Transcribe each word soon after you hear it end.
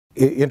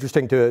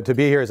Interesting to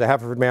be here as a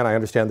Haverford man. I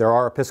understand there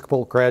are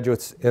Episcopal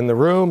graduates in the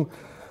room,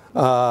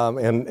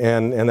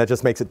 and that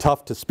just makes it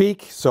tough to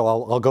speak, so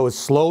I'll go as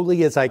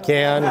slowly as I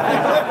can.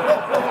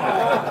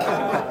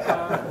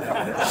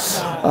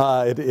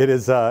 It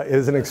is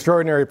an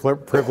extraordinary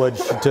privilege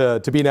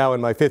to be now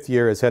in my 5th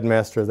year as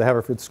headmaster of the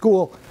Haverford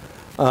School.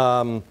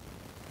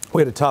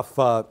 We had a tough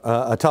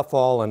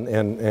fall,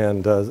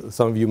 and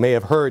some of you may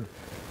have heard,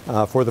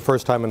 for the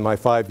first time in my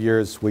 5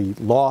 years, we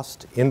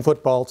lost in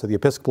football to the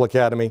Episcopal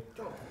Academy.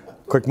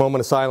 Quick moment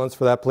of silence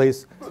for that,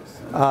 please.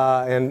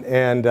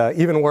 And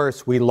even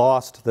worse, we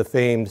lost the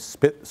famed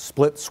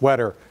split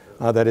sweater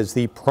that is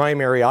the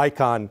primary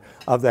icon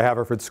of the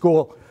Haverford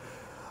School.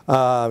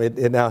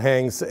 It now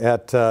hangs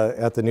at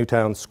the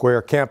Newtown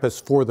Square campus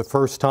for the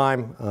first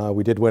time.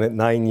 We did win it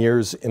 9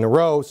 years in a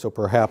row, so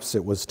perhaps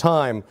it was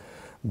time.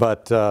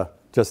 But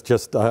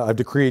I've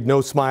decreed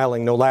no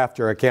smiling, no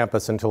laughter at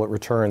campus until it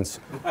returns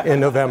in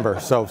November.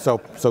 So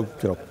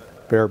you know,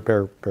 bear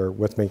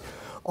with me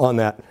on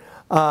that.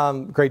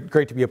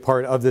 Great to be a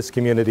part of this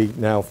community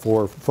now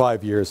for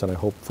 5 years, and I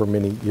hope for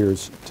many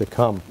years to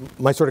come.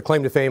 My sort of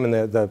claim to fame and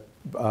the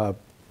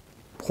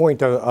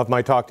point of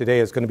my talk today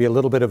is going to be a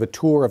little bit of a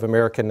tour of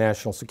American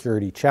national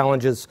security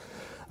challenges,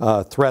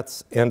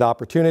 threats, and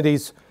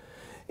opportunities.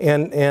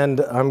 And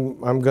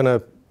I'm going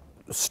to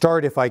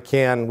start, if I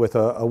can, with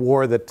a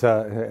war that,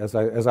 as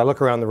I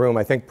look around the room,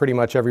 I think pretty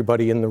much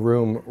everybody in the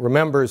room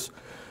remembers,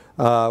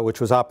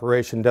 which was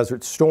Operation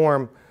Desert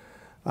Storm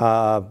in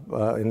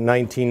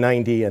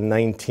 1990 and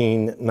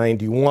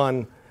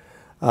 1991.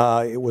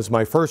 It was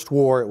my first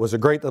war. It was a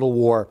great little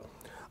war.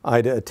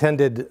 I'd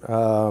attended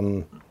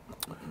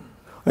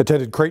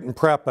Creighton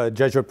Prep, a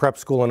Jesuit prep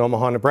school in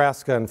Omaha,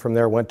 Nebraska, and from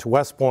there went to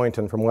West Point,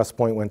 and from West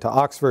Point went to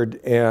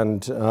Oxford,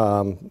 and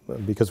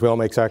because we all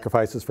make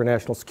sacrifices for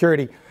national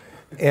security,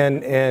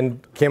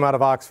 and came out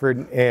of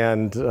Oxford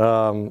and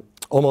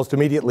almost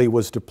immediately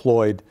was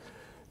deployed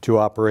to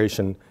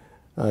Operation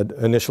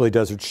initially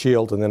Desert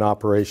Shield and then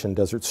Operation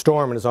Desert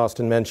Storm. And as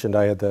Austin mentioned,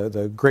 I had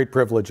the great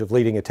privilege of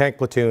leading a tank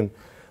platoon,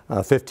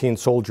 15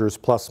 soldiers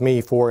plus me,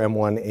 4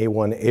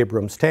 M1A1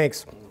 Abrams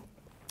tanks,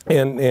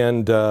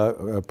 and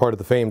part of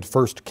the famed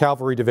 1st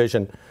Cavalry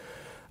Division.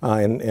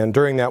 And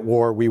during that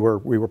war, we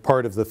were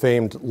part of the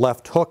famed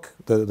left hook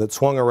that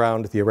swung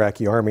around the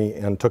Iraqi army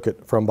and took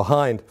it from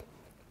behind.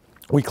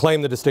 We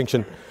claim the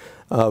distinction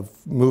of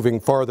moving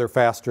farther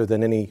faster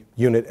than any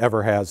unit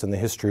ever has in the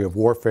history of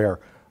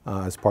warfare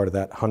as part of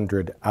that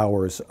 100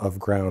 hours of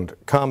ground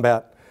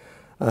combat.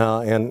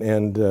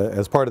 And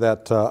as part of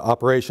that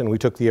operation, we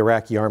took the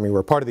Iraqi army,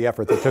 we're part of the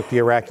effort that took the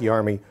Iraqi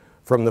army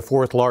from the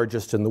 4th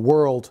largest in the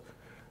world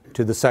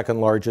to the 2nd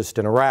largest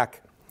in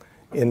Iraq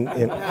in that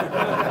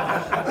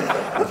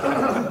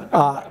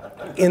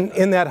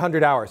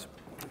 100 hours.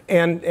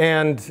 And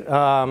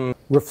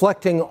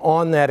reflecting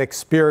on that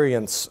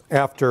experience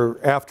after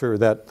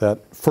that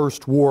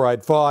first war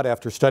I'd fought,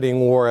 after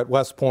studying war at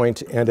West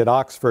Point and at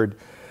Oxford,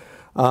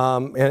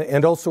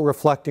 and also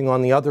reflecting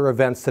on the other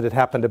events that had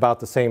happened about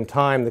the same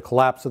time, the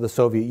collapse of the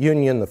Soviet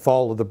Union, the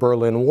fall of the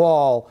Berlin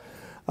Wall,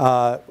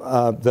 the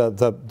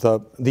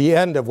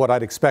end of what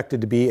I'd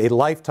expected to be a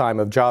lifetime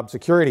of job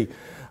security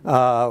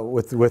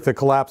with the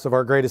collapse of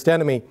our greatest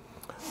enemy,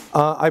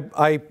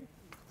 I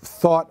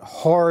thought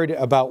hard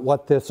about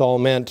what this all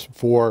meant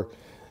for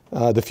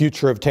the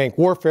future of tank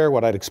warfare,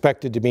 what I'd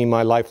expected to be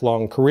my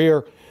lifelong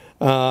career,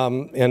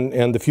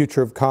 and the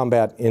future of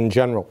combat in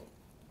general.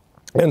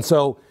 And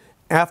so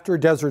after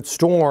Desert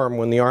Storm,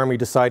 when the Army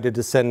decided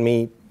to send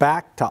me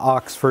back to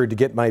Oxford to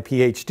get my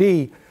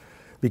PhD,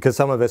 because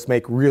some of us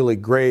make really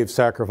grave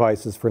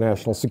sacrifices for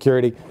national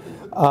security,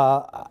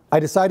 I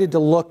decided to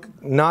look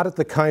not at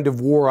the kind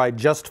of war I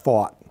just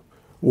fought,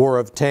 war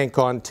of tank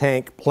on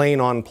tank,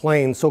 plane on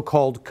plane,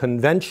 so-called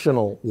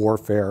conventional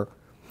warfare,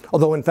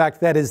 although in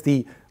fact that is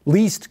the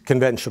least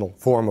conventional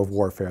form of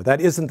warfare.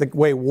 That isn't the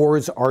way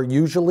wars are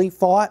usually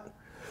fought.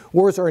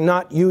 Wars are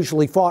not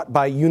usually fought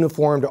by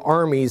uniformed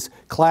armies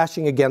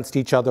clashing against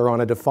each other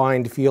on a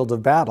defined field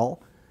of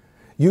battle.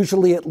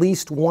 Usually at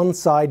least one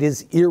side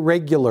is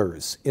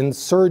irregulars,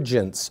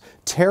 insurgents,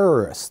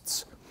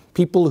 terrorists,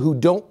 people who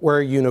don't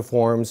wear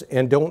uniforms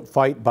and don't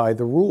fight by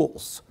the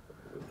rules.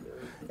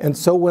 And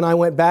so when I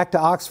went back to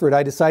Oxford,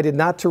 I decided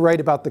not to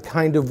write about the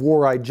kind of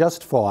war I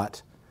just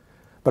fought,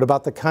 but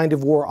about the kind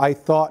of war I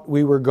thought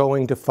we were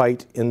going to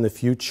fight in the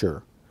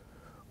future.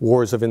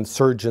 Wars of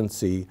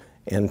insurgency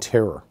and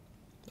terror,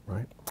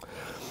 right?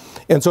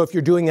 And so if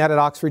you're doing that at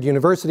Oxford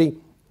University,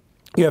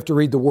 you have to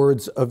read the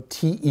words of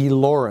T.E.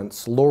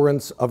 Lawrence,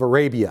 Lawrence of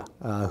Arabia,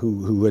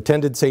 who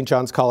attended St.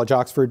 John's College,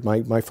 Oxford,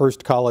 my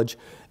first college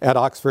at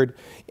Oxford,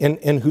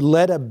 and who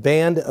led a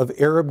band of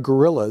Arab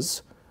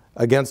guerrillas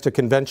against a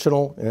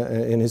conventional,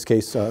 in his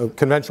case,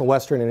 conventional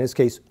Western, in his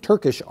case,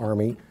 Turkish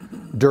army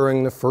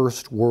during the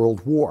First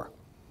World War.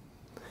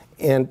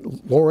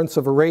 And Lawrence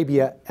of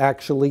Arabia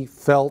actually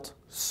felt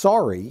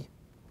sorry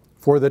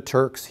for the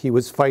Turks he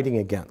was fighting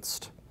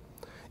against.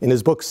 In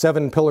his book,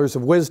 7 Pillars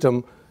of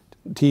Wisdom,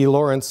 T.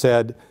 Lawrence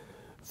said,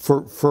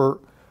 for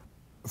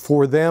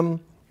them,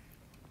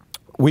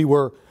 We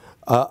were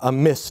a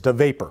mist, a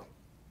vapor.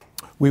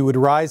 We would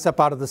rise up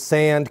out of the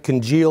sand,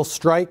 congeal,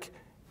 strike,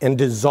 and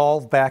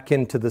dissolve back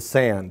into the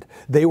sand.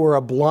 They were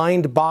a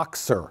blind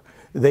boxer.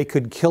 They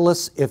could kill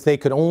us if they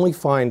could only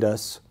find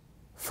us.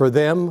 For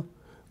them,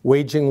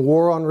 waging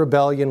war on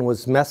rebellion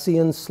was messy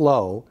and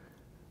slow,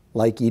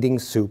 like eating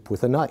soup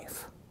with a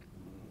knife.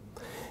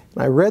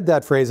 And I read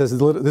that phrase as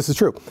this is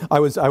true. I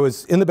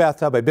was in the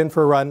bathtub. I'd been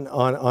for a run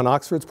on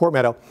Oxford's Port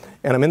Meadow,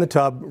 and I'm in the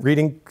tub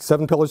reading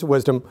 7 Pillars of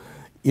Wisdom,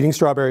 eating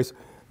strawberries,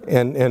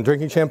 and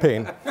drinking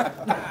champagne,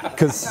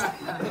 because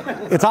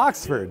it's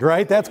Oxford,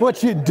 right? That's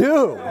what you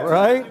do,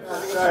 right?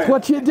 That's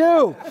what you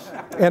do.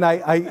 And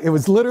it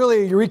was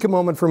literally a eureka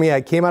moment for me.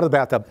 I came out of the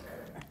bathtub,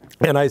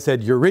 and I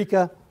said,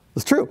 Eureka,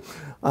 it's true.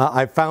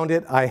 I found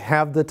it. I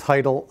have the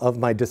title of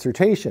my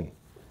dissertation.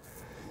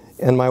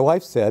 And my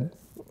wife said,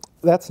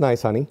 that's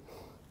nice, honey.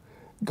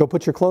 Go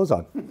put your clothes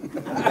on.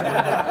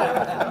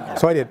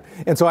 So I did.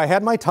 And so I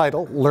had my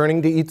title,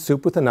 Learning to Eat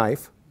Soup with a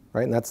Knife,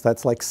 right? And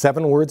that's like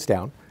 7 words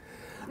down.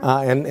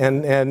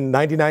 And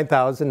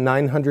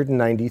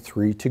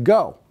 99,993 to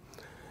go.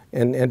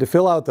 And to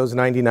fill out those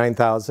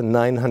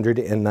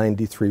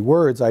 99,993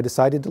 words, I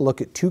decided to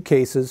look at 2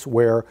 cases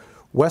where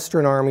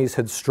Western armies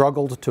had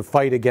struggled to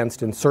fight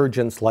against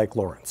insurgents like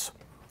Lawrence.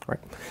 Right?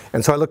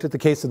 And so I looked at the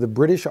case of the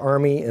British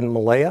Army in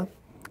Malaya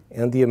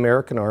and the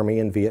American Army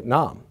in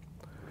Vietnam.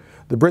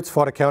 The Brits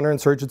fought a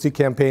counterinsurgency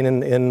campaign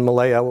in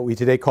Malaya, what we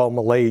today call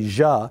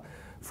Malaysia,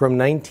 from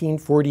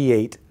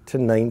 1948 to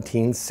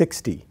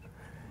 1960.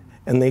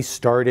 And they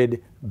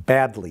started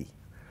badly.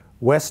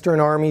 Western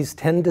armies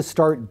tend to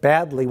start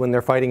badly when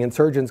they're fighting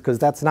insurgents because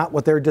that's not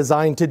what they're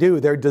designed to do.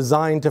 They're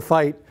designed to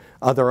fight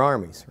other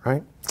armies,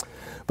 right?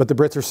 But the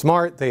Brits are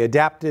smart, they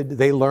adapted,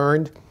 they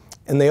learned,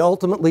 and they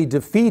ultimately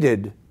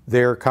defeated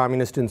their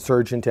communist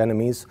insurgent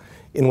enemies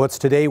in what's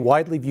today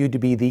widely viewed to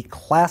be the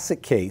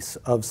classic case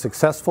of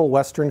successful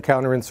Western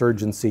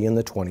counterinsurgency in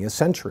the 20th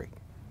century.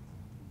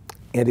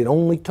 And it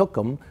only took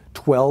them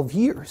 12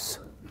 years,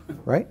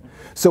 right?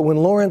 So when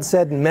Lawrence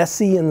said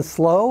messy and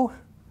slow,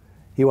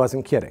 he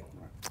wasn't kidding,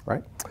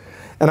 right?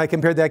 And I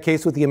compared that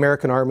case with the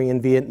American Army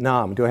in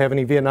Vietnam. Do I have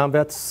any Vietnam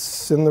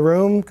vets in the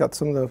room? Got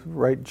some of the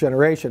right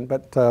generation,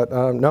 but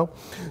no.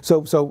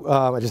 So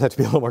I just have to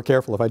be a little more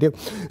careful if I do.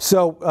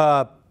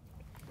 So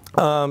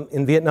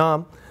in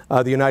Vietnam,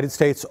 the United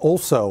States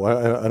also,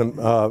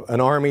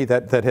 an army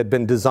that had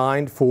been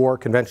designed for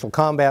conventional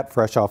combat,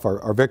 fresh off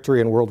our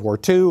victory in World War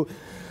II,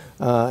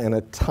 and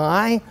a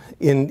tie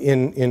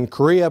in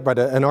Korea, but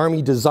an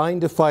army designed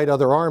to fight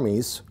other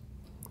armies,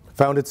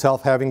 found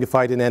itself having to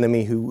fight an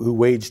enemy who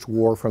waged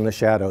war from the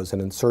shadows,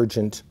 an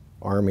insurgent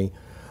army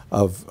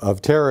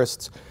of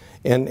terrorists.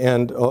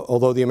 And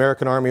although the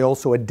American army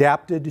also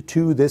adapted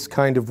to this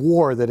kind of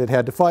war that it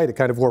had to fight, a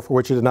kind of war for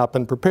which it had not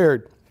been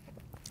prepared,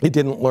 it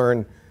didn't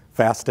learn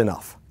fast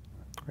enough.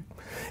 Right?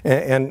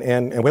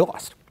 And we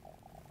lost.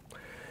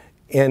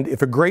 And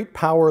if a great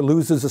power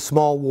loses a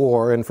small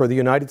war, and for the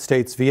United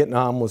States,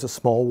 Vietnam was a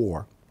small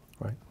war,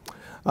 right?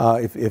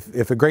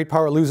 If a great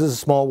power loses a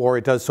small war,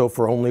 it does so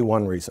for only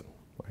one reason.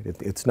 Right?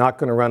 It's not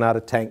going to run out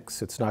of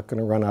tanks. It's not going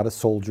to run out of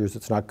soldiers.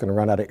 It's not going to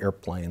run out of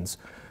airplanes.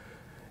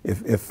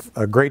 If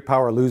a great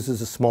power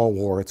loses a small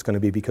war, it's going to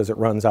be because it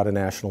runs out of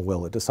national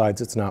will. It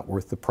decides it's not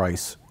worth the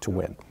price to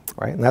win.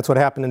 Right? And that's what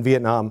happened in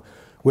Vietnam,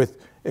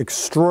 with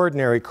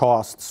extraordinary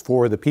costs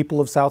for the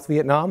people of South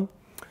Vietnam,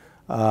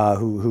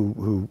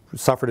 who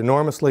suffered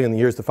enormously in the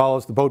years that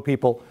follows. The boat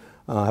people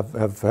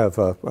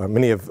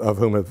many of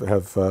whom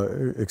have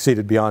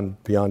exceeded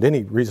beyond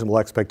any reasonable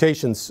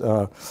expectations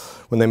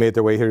when they made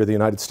their way here to the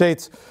United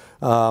States.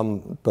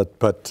 But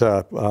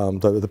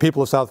the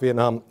people of South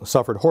Vietnam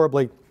suffered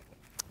horribly.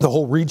 The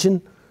whole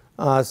region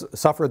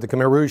suffered. The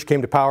Khmer Rouge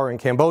came to power in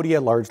Cambodia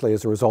largely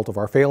as a result of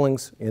our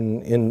failings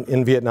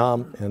in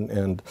Vietnam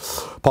and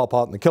Pol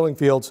Pot and the killing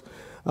fields.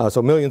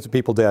 So millions of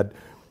people dead.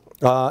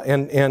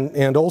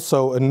 And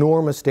also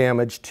enormous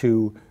damage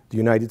to the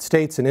United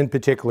States, and in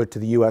particular to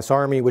the U.S.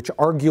 Army, which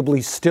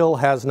arguably still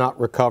has not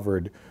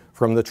recovered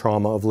from the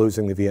trauma of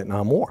losing the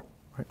Vietnam War.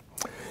 Right?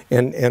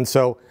 And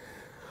so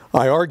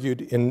I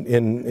argued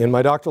in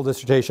my doctoral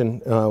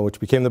dissertation, which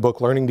became the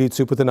book Learning to Eat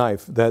Soup with a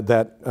Knife,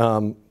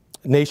 that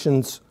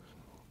nations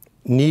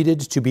needed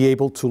to be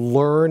able to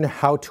learn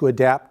how to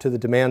adapt to the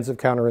demands of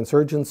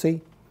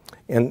counterinsurgency.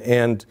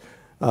 And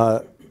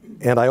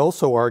I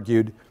also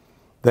argued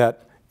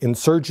that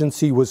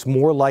insurgency was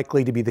more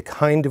likely to be the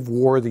kind of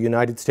war the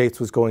United States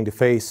was going to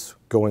face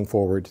going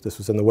forward. This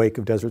was in the wake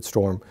of Desert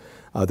Storm,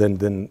 than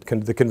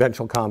the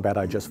conventional combat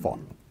I just fought.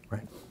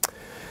 Right?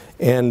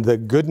 And the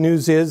good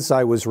news is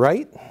I was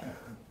right,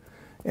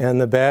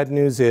 and the bad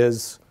news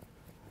is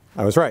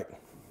I was right.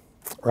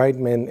 Right?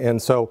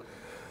 And so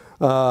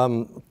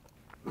I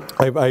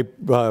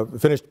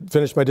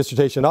finished my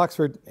dissertation at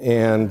Oxford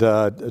and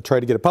tried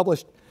to get it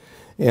published.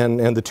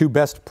 And the 2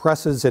 best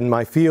presses in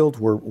my field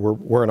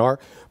were in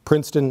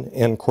Princeton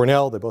and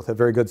Cornell. They both had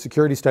very good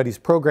security studies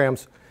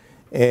programs.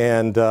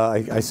 And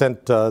I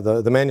sent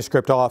the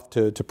manuscript off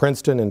to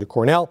Princeton and to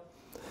Cornell,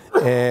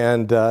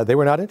 and they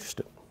were not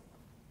interested.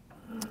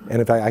 And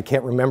in fact, I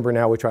can't remember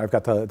now which one. I've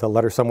got the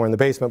letter somewhere in the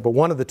basement, but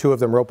one of the two of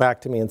them wrote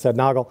back to me and said,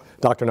 Nagl,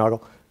 Dr.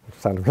 Nagl,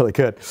 sounded really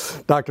good,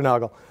 Dr.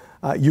 Nagl,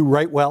 you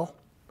write well.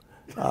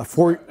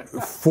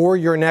 For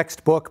your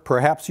next book,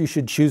 perhaps you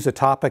should choose a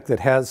topic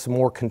that has some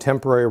more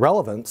contemporary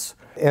relevance.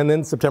 And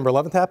then September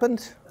 11th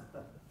happened,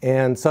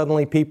 and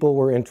suddenly people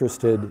were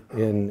interested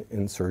in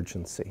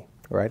insurgency,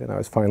 right? And I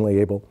was finally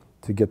able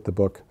to get the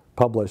book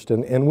published.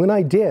 And when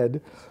I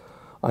did,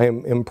 I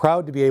am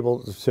proud to be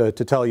able to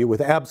tell you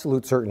with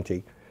absolute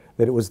certainty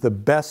that it was the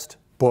best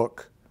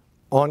book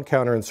on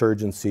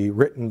counterinsurgency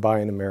written by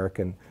an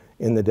American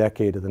in the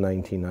decade of the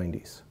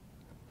 1990s.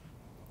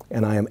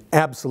 And I am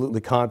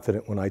absolutely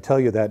confident when I tell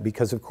you that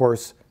because, of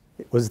course,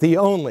 it was the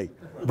only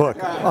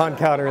book on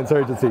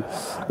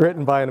counterinsurgency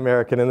written by an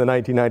American in the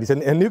 1990s.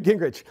 And Newt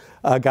Gingrich,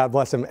 God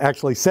bless him,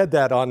 actually said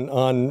that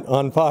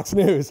on Fox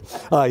News.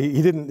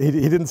 He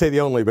didn't say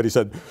the only, but he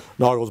said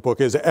Nagl's book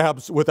is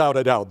without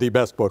a doubt the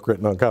best book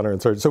written on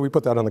counterinsurgency. So we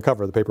put that on the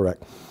cover of the paperback.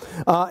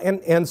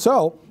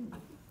 So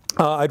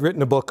I'd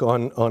written a book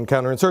on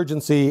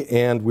counterinsurgency,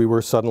 and we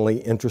were suddenly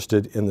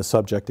interested in the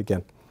subject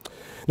again.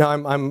 Now,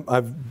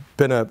 I've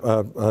been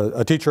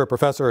a teacher, a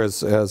professor,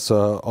 as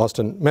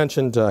Austin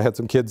mentioned. I had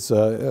some kids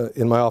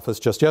in my office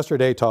just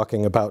yesterday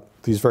talking about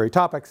these very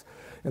topics,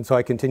 and so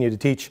I continue to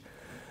teach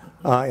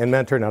and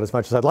mentor, not as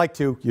much as I'd like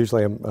to.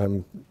 Usually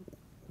I'm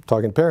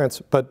talking to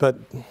parents, but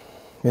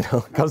you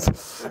know, comes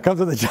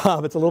with the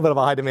job. It's a little bit of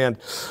a high demand,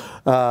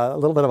 a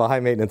little bit of a high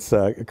maintenance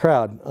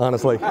crowd,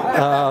 honestly.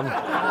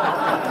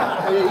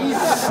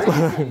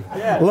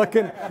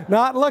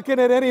 Not looking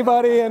at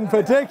anybody in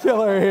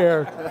particular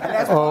here.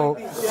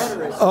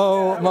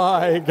 Oh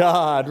my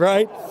God,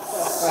 right?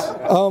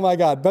 Oh my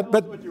God,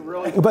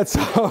 but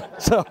so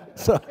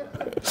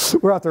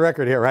we're off the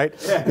record here, right?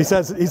 He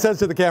says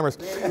to the cameras.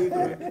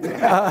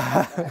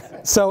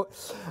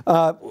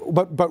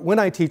 But when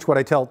I teach, what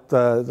I tell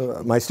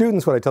my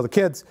students, what I tell the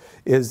kids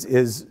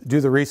is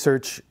do the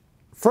research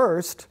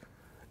first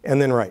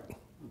and then write.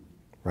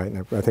 Right?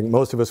 And I think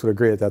most of us would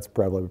agree that that's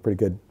probably a pretty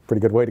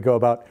good way to go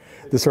about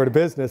this sort of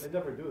business. They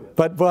never do that.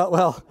 But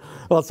well,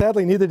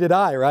 sadly, neither did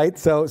I. Right?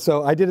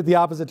 So I did it the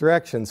opposite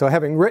direction. So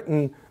having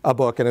written a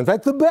book, and in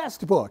fact the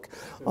best book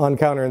on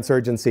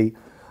counterinsurgency,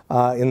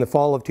 in the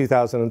fall of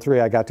 2003,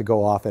 I got to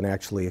go off and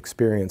actually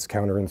experience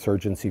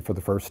counterinsurgency for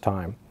the first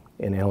time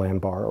in Al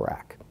Anbar,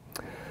 Iraq.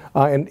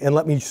 And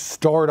let me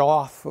start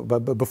off,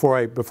 but before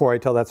I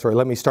tell that story,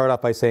 let me start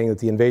off by saying that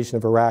the invasion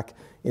of Iraq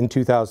in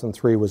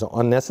 2003 was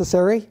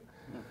unnecessary,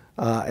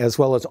 as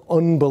well as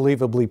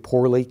unbelievably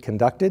poorly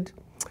conducted.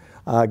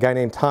 A guy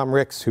named Tom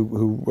Ricks, who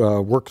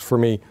worked for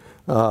me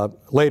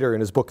later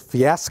in his book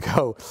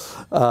Fiasco,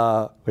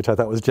 which I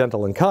thought was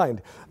gentle and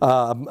kind,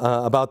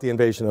 about the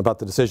invasion, about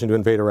the decision to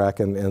invade Iraq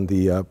and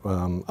the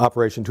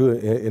operation to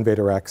invade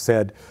Iraq,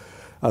 said,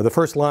 the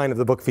first line of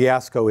the book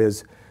Fiasco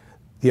is,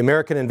 the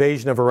American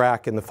invasion of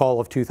Iraq in the fall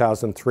of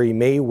 2003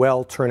 may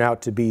well turn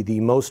out to be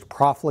the most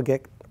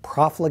profligate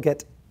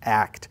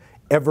act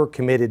ever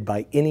committed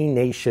by any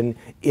nation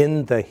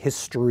in the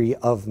history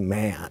of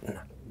man.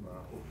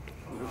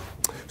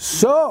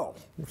 So,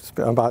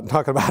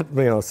 talking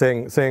about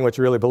saying what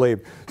you really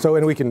believe. So,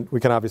 and we can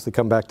obviously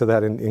come back to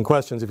that in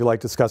questions if you'd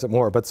like to discuss it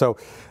more. But so,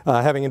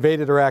 having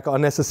invaded Iraq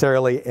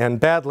unnecessarily and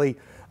badly,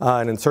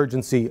 an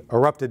insurgency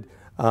erupted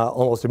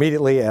almost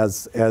immediately,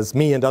 as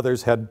me and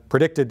others had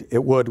predicted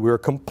it would. We were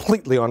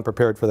completely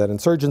unprepared for that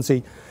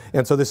insurgency,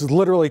 and so this is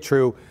literally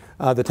true.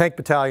 The tank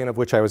battalion, of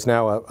which I was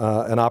now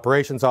an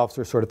operations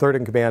officer, sort of third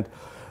in command,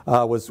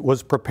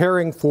 was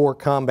preparing for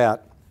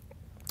combat.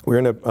 We were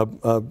in a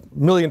 $1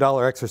 million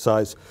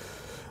exercise,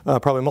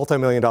 probably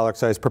multi-million-dollar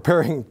exercise,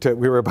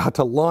 we were about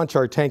to launch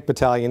our tank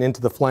battalion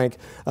into the flank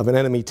of an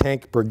enemy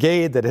tank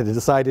brigade that had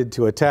decided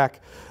to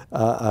attack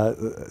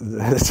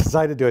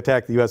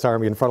the U.S.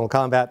 Army in frontal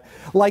combat.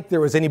 Like there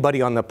was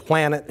anybody on the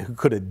planet who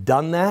could have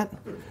done that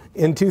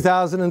in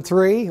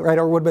 2003, right?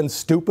 Or would have been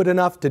stupid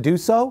enough to do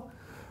so,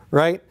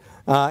 right?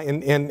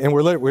 And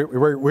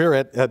we're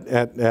at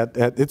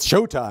it's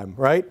showtime,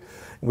 right?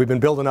 We've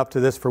been building up to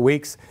this for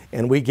weeks,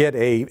 and we get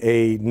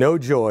a no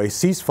joy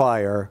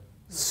ceasefire,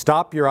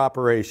 stop your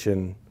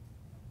operation,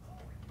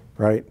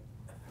 right?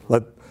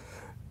 Let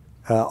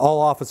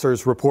all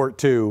officers report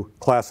to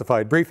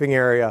classified briefing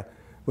area.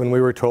 When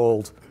we were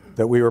told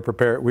that we were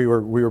prepared, we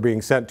were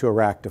being sent to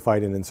Iraq to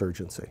fight an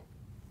insurgency.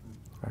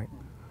 Right?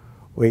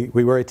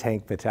 We were a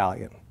tank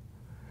battalion.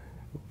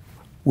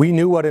 We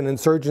knew what an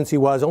insurgency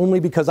was only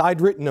because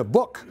I'd written a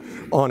book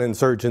on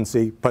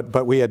insurgency,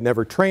 but we had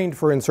never trained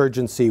for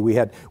insurgency. We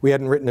hadn't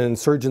written an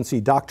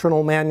insurgency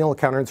doctrinal manual, a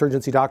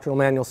counterinsurgency doctrinal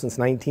manual since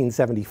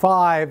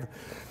 1975.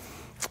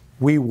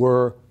 We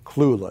were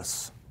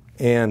clueless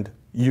and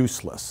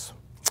useless.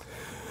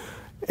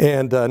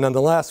 And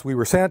nonetheless, we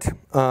were sent.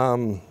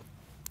 We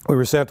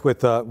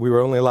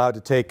were only allowed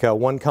to take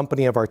one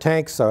company of our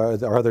tanks.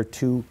 Our other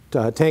two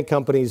tank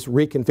companies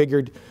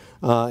reconfigured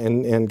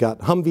and got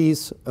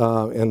Humvees,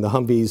 and the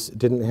Humvees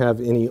didn't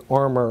have any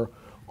armor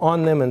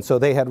on them, and so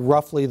they had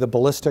roughly the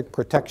ballistic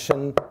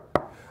protection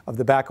of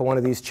the back of one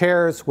of these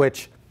chairs,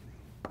 which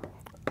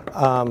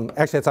Actually,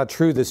 that's not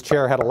true. This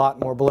chair had a lot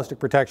more ballistic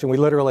protection. We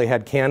literally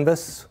had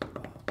canvas.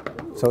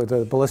 So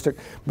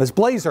this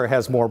blazer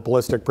has more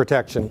ballistic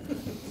protection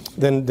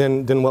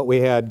than what we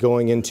had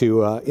going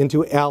into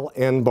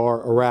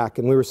Al-Anbar, Iraq.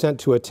 And we were sent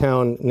to a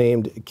town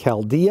named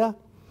Chaldea,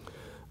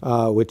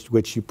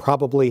 which you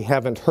probably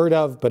haven't heard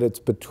of, but it's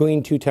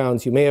between two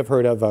towns you may have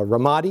heard of,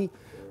 Ramadi,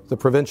 the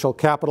provincial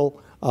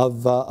capital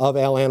of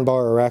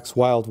Al-Anbar, Iraq's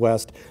Wild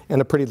West,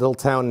 and a pretty little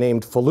town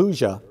named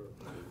Fallujah,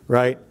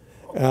 right?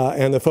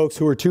 And the folks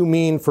who were too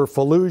mean for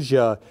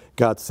Fallujah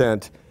got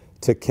sent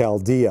to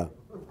Chaldea.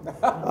 We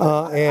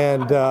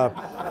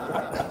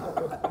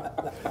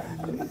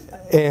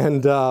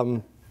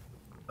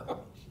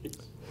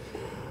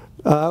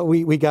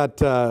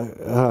got,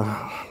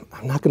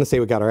 I'm not going to say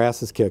we got our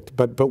asses kicked,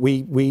 but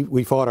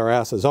we fought our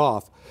asses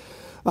off.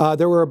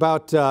 There were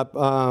about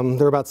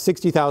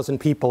 60,000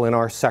 people in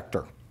our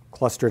sector,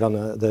 clustered on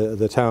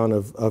the town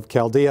of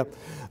Chaldea.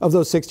 Of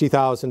those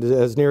 60,000,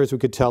 as near as we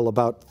could tell,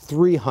 about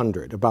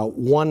 300, about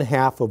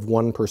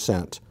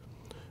 0.5%,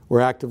 were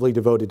actively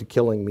devoted to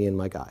killing me and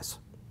my guys.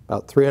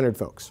 About 300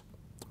 folks,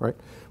 right?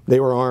 They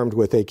were armed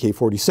with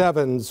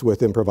AK-47s,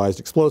 with improvised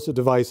explosive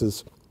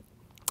devices,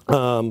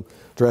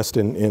 dressed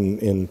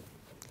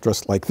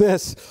dressed like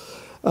this.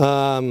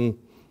 I mean,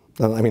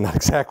 not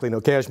exactly,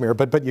 no cashmere,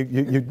 but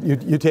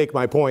you take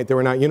my point. They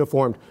were not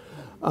uniformed.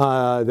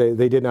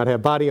 They did not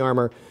have body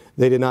armor.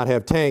 They did not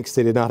have tanks.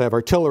 They did not have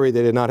artillery.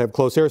 They did not have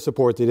close air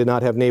support. They did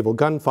not have naval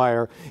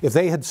gunfire. If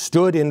they had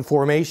stood in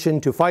formation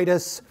to fight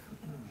us,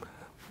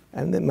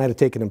 and it might have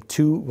taken them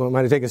it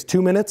might have taken us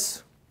 2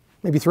 minutes,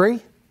 maybe 3,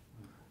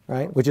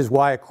 right? Which is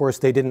why, of course,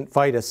 they didn't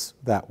fight us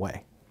that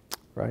way,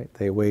 right?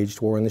 They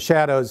waged war in the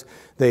shadows.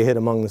 They hid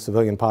among the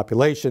civilian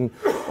population.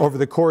 Over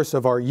the course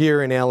of our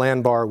year in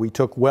Al-Anbar, we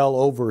took well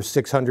over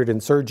 600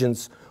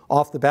 insurgents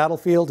off the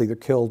battlefield, either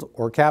killed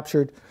or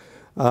captured.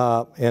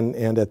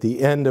 And at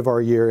the end of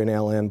our year in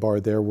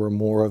Al-Anbar, there were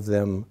more of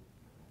them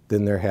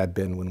than there had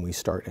been when we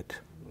started.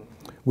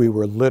 We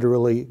were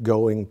literally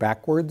going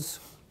backwards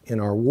in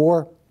our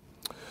war.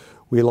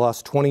 We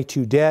lost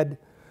 22 dead,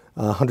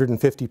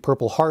 150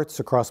 Purple Hearts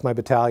across my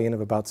battalion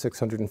of about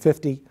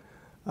 650,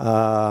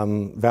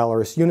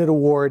 Valorous Unit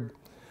Award,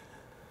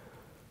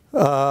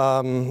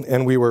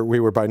 and we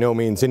were by no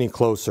means any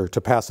closer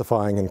to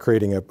pacifying and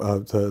creating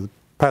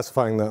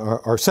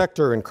our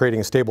sector and creating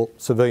a stable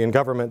civilian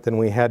government than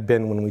we had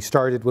been when we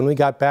started. When we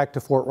got back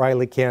to Fort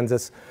Riley,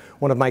 Kansas,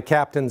 one of my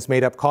captains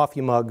made up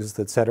coffee mugs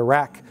that said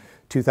Iraq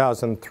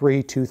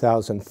 2003,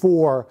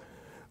 2004.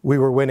 We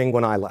were winning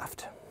when I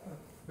left.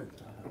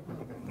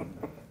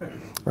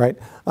 Right?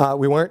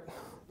 We weren't,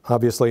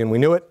 obviously, and we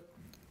knew it.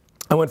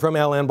 I went from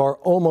Al-Anbar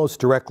almost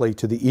directly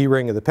to the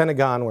E-ring of the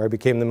Pentagon, where I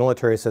became the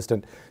military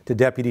assistant to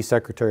Deputy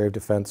Secretary of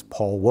Defense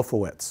Paul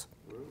Wolfowitz.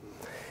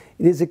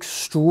 It is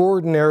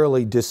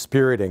extraordinarily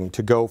dispiriting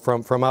to go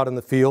from out in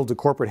the field to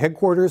corporate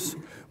headquarters,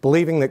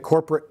 believing that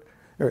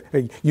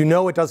you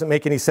know it doesn't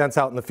make any sense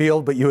out in the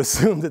field, but you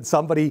assume that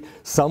somebody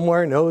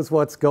somewhere knows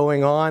what's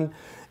going on,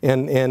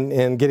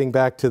 and getting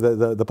back to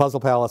the puzzle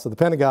palace of the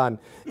Pentagon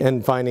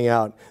and finding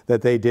out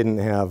that they didn't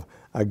have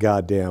a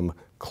goddamn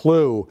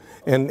clue.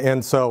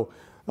 And so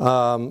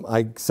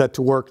I set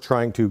to work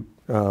trying to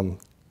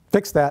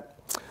fix that,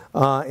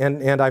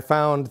 and I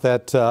found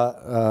that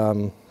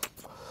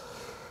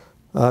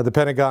the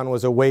Pentagon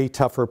was a way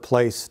tougher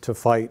place to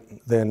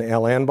fight than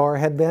Al-Anbar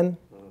had been,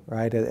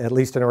 right? At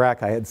least in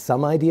Iraq, I had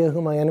some idea who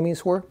my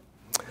enemies were.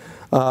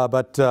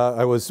 But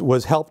I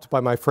was helped by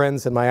my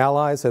friends and my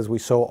allies, as we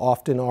so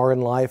often are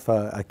in life.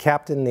 A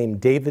captain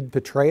named David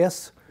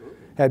Petraeus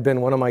had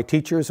been one of my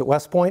teachers at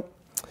West Point.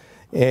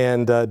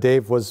 And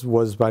Dave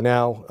was by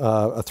now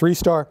a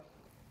 3-star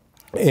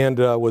and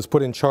was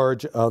put in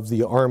charge of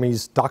the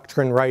Army's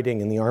doctrine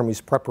writing and the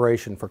Army's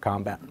preparation for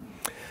combat.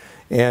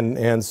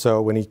 And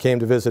so when he came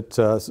to visit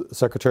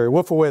Secretary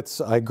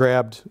Wolfowitz, I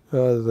grabbed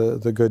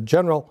the good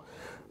general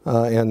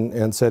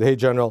and said, "Hey,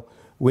 General,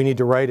 we need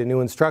to write a new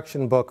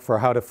instruction book for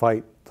how to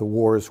fight the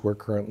wars we're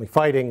currently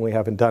fighting. We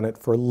haven't done it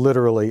for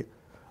literally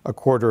a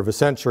quarter of a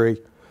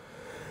century."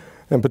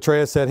 And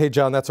Petraeus said, "Hey,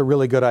 John, that's a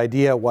really good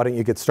idea. Why don't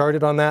you get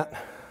started on that?"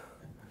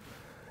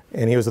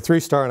 And he was a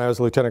 3-star and I was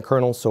a lieutenant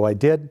colonel, so I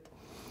did,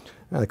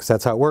 because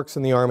that's how it works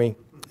in the Army.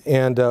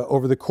 And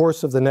over the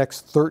course of the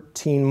next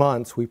 13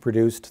 months, we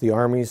produced the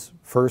Army's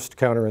first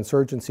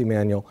counterinsurgency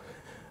manual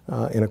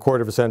in a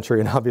quarter of a century,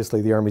 and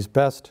obviously the Army's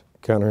best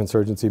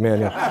counterinsurgency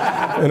manual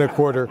in a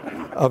quarter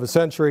of a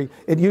century.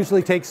 It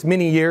usually takes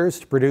many years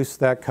to produce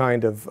that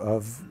kind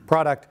of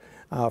product.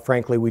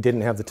 Frankly, we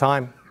didn't have the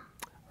time,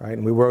 right?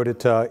 And we wrote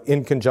it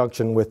in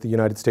conjunction with the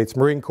United States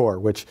Marine Corps,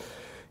 which,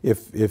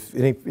 if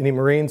any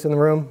Marines in the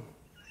room,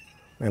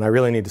 and I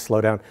really need to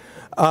slow down.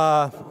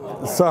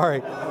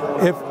 Sorry,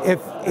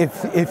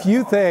 if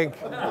you think,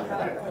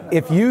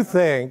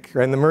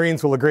 and the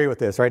Marines will agree with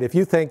this, right? If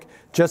you think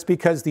just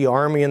because the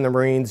Army and the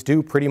Marines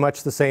do pretty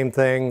much the same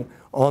thing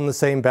on the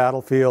same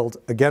battlefield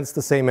against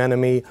the same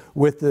enemy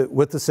with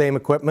the same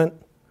equipment,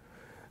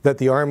 that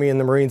the Army and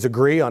the Marines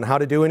agree on how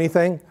to do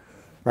anything,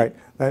 right?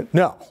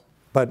 No,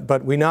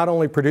 But we not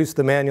only produced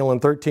the manual in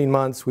 13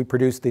 months, we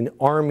produced the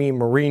Army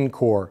Marine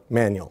Corps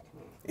manual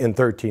in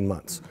 13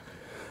 months.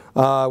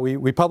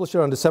 We published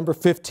it on December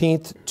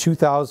 15th,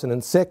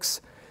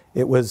 2006.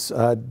 It was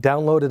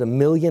downloaded 1.5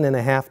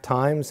 million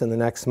times in the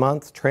next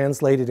month,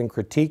 translated and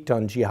critiqued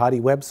on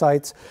jihadi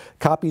websites.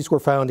 Copies were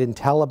found in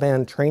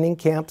Taliban training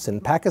camps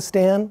in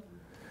Pakistan.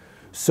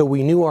 So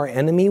we knew our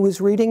enemy was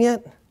reading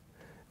it.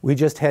 We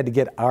just had to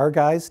get our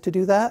guys to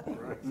do that,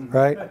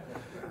 right?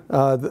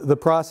 The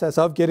process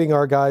of getting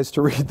our guys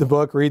to read the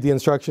book, read the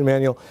instruction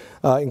manual,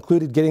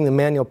 included getting the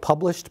manual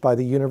published by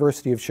the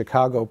University of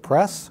Chicago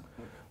Press.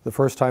 The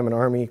first time an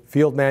Army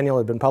field manual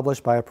had been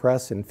published by a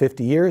press in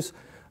 50 years.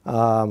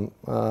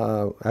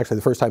 Actually,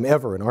 the first time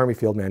ever an Army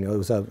field manual.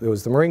 It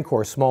was the Marine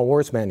Corps Small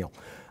Wars Manual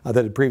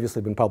that had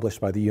previously been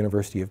published by the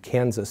University of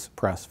Kansas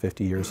Press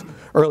 50 years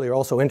earlier.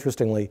 Also,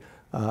 interestingly,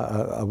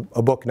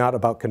 a book not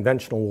about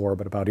conventional war,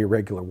 but about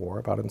irregular war,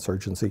 about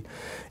insurgency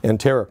and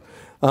terror.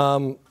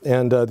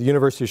 The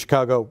University of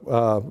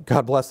Chicago,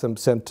 God bless them,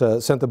 sent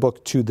the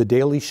book to The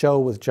Daily Show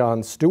with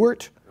Jon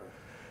Stewart.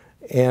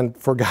 And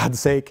for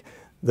God's sake,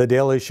 The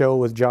Daily Show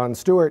with Jon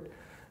Stewart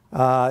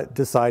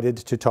decided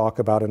to talk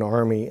about an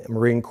Army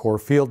Marine Corps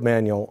field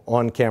manual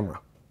on camera,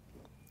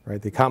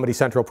 right? The Comedy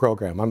Central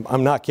program.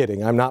 I'm not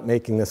kidding. I'm not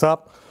making this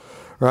up,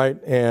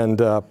 right? And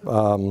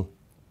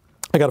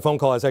I got a phone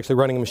call. I was actually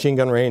running a machine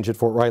gun range at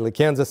Fort Riley,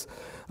 Kansas,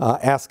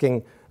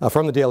 asking,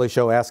 from The Daily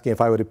Show, asking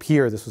if I would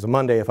appear, this was a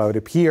Monday, if I would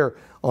appear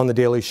on The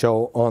Daily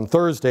Show on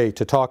Thursday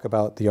to talk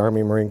about the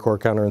Army Marine Corps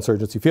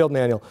Counterinsurgency Field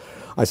Manual.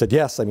 I said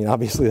yes. I mean,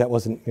 obviously that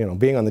wasn't,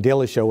 being on The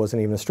Daily Show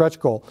wasn't even a stretch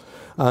goal.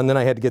 And then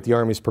I had to get the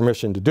Army's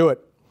permission to do it.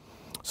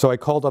 So I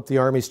called up the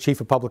Army's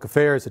Chief of Public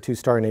Affairs, a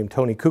two-star named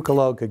Tony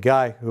Kucalo, good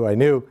guy who I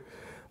knew.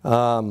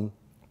 And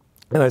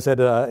I said,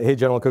 hey,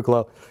 General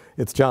Kucalo,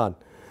 it's John.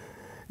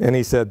 And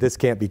he said, this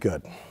can't be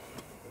good.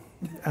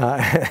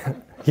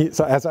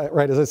 So as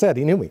I said,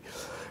 he knew me.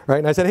 Right?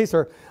 And I said, hey,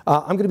 sir,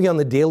 I'm going to be on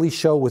The Daily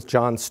Show with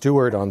Jon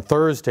Stewart on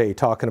Thursday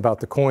talking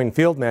about the Coin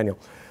Field Manual.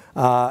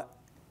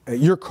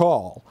 Your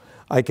call.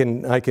 I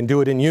can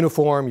do it in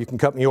uniform. You can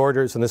cut me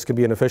orders, and this can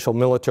be an official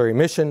military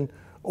mission,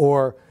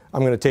 or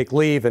I'm going to take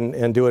leave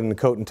and do it in a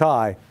coat and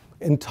tie.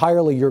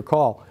 Entirely your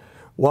call.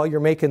 While you're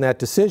making that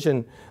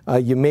decision,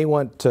 you may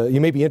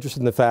be interested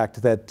in the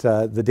fact that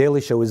The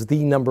Daily Show is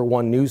the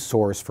 #1 news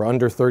source for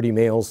under 30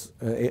 males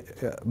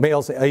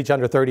age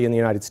under 30 in the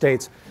United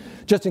States,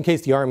 just in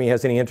case the Army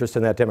has any interest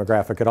in that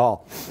demographic at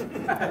all.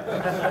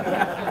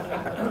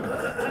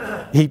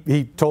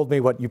 He told me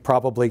what you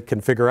probably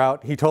can figure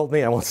out. He told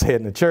me, I won't say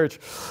it in the church.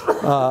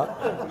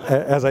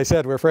 As I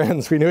said, we're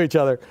friends, we knew each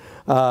other.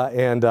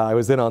 And I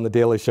was then on The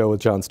Daily Show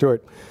with Jon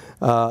Stewart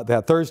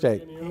that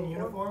Thursday. In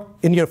uniform?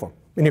 In uniform.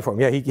 In uniform,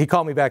 yeah. He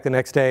called me back the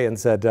next day and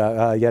said,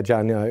 yeah,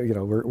 John,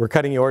 we're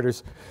cutting you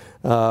orders.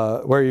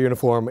 Wear your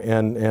uniform,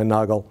 and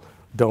Nagl,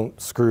 don't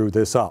screw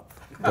this up.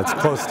 That's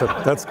close to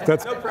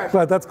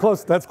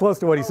that's close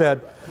to what he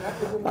said.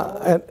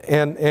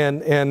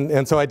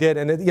 And so I did,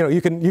 and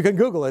you can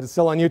Google it. It's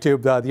still on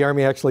YouTube. The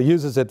Army actually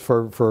uses it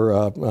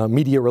for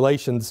media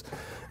relations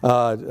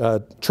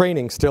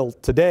training still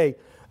today.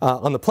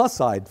 On the plus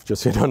side,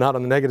 just not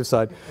on the negative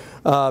side,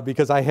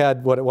 because I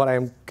had what I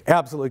am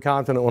absolutely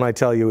confident when I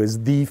tell you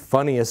is the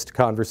funniest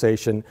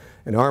conversation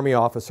an Army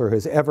officer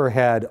has ever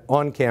had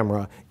on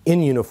camera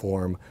in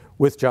uniform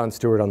with Jon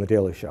Stewart on The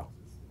Daily Show.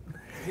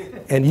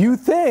 And you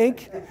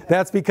think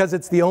that's because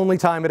it's the only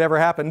time it ever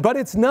happened, but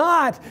it's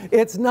not.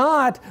 It's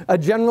not. A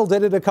general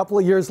did it a couple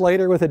of years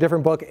later with a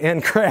different book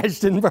and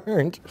crashed and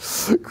burned.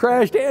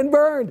 Crashed and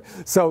burned.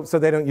 So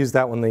they don't use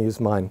that one. They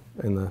use mine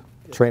in the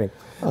training.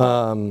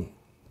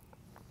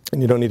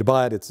 And you don't need to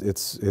buy it.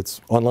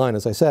 It's online,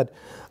 as I said.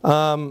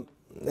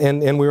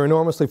 And we were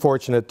enormously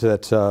fortunate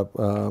that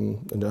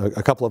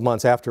a couple of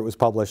months after it was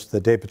published,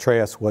 that Dave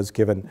Petraeus was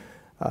given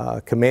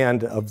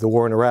command of the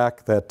war in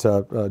Iraq,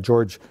 that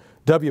George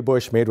W.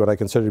 Bush made what I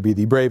consider to be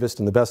the bravest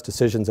and the best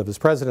decisions of his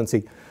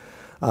presidency,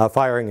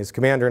 firing his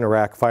commander in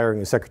Iraq, firing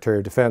his Secretary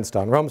of Defense,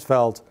 Don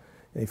Rumsfeld.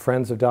 Any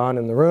friends of Don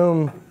in the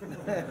room?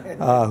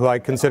 Who I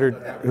considered,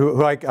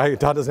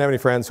 Don doesn't have any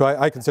friends, who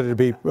I consider to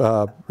be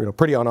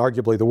pretty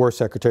unarguably the worst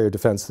Secretary of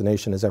Defense the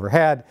nation has ever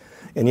had.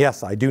 And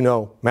yes, I do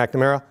know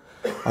McNamara.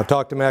 I've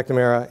talked to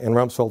McNamara, and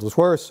Rumsfeld was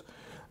worse.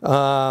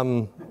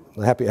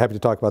 Happy to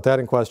talk about that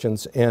in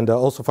questions. And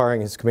also firing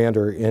his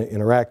commander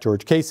in Iraq,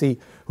 George Casey,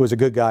 who was a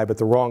good guy, but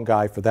the wrong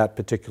guy for that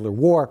particular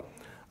war.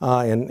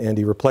 And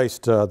he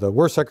replaced the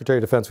worst Secretary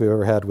of Defense we've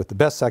ever had with the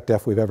best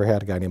SecDef we've ever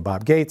had, a guy named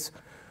Bob Gates,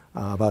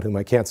 about whom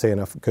I can't say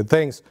enough good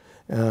things.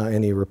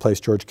 And he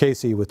replaced George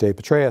Casey with Dave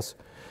Petraeus.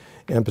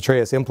 And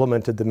Petraeus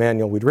implemented the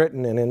manual we'd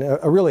written, and in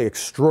a really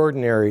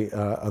extraordinary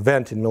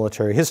event in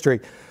military history,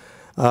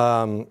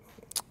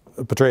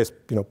 Petraeus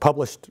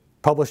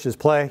published his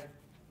play,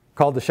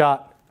 called the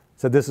shot,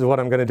 said this is what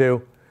I'm going to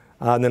do,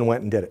 and then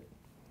went and did it.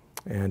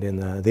 And in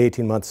the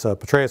 18 months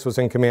Petraeus was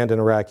in command in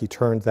Iraq, he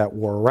turned that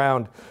war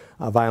around.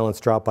 Violence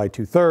dropped by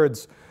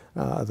 2/3.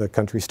 The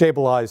country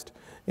stabilized,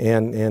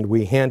 and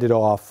we handed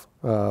off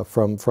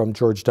from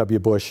George W.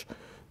 Bush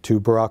to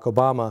Barack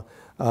Obama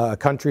a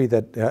country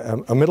that,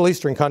 a Middle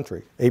Eastern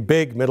country, a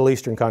big Middle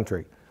Eastern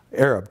country,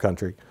 Arab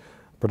country,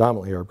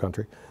 predominantly Arab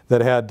country,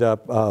 that had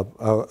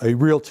a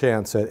real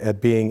chance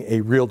at being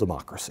a real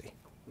democracy.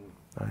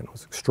 It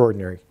was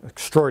extraordinary,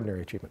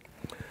 extraordinary achievement.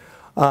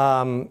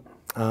 I'm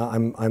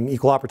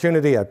equal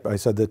opportunity. I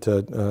said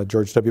that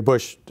George W.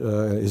 Bush,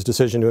 his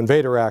decision to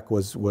invade Iraq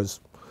was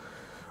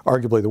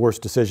arguably the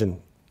worst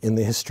decision in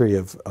the history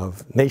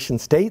of nation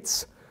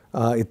states.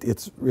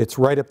 It's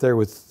right up there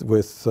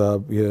with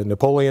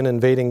Napoleon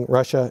invading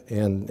Russia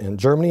and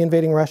Germany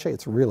invading Russia.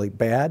 It's really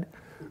bad,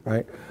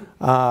 right?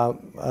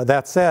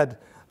 That said,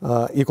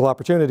 equal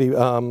opportunity.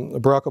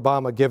 Barack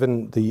Obama,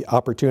 given the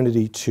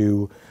opportunity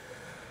to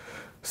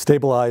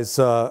stabilize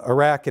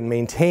Iraq and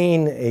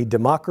maintain a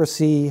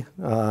democracy,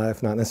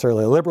 if not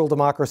necessarily a liberal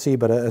democracy,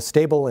 but a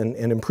stable and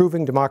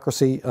improving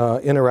democracy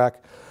in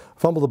Iraq,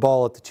 fumbled the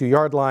ball at the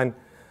 2-yard line,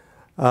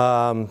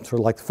 sort of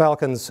like the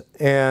Falcons,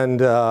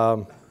 and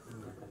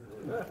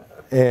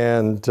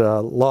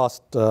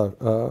lost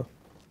the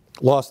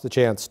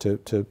chance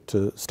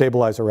to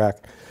stabilize Iraq.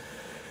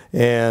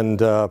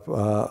 And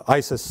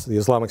ISIS, the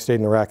Islamic State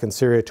in Iraq and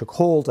Syria, took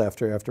hold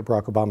after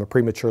Barack Obama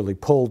prematurely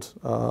pulled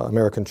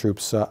American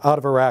troops out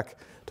of Iraq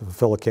to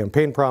fulfill a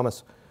campaign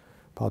promise.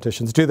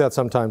 Politicians do that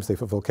sometimes. They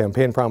fulfill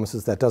campaign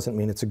promises. That doesn't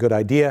mean it's a good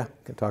idea.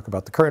 We can talk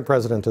about the current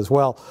president as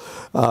well,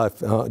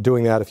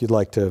 doing that if you'd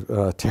like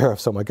to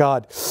tariffs, oh my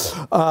God.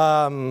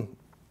 But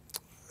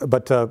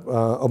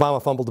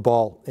Obama fumbled the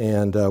ball,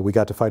 and we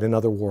got to fight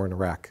another war in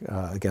Iraq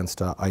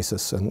against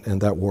ISIS,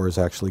 and that war is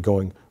actually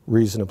going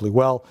reasonably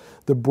well.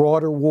 The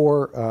broader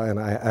war, and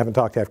I haven't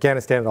talked to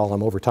Afghanistan at all,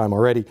 I'm over time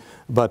already,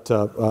 but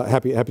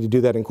happy to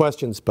do that in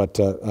questions, but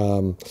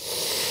the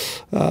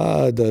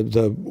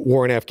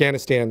war in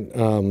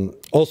Afghanistan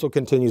also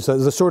continues. So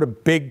there's a sort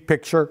of big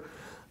picture.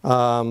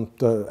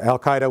 The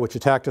Al-Qaeda, which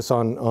attacked us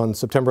on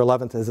September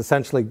 11th, has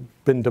essentially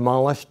been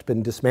demolished,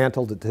 been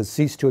dismantled. It has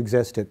ceased to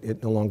exist.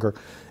 It no longer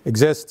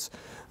exists.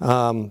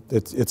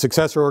 Its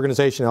successor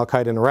organization,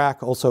 Al-Qaeda in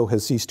Iraq, also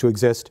has ceased to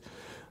exist.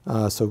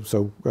 So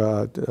 2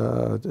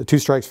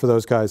 strikes for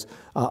those guys.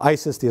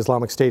 ISIS, the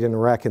Islamic State in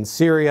Iraq and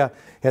Syria,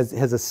 has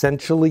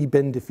essentially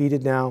been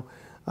defeated now.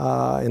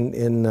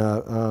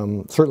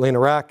 Certainly in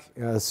Iraq,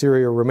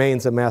 Syria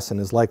remains a mess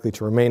and is likely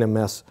to remain a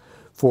mess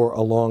for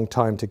a long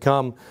time to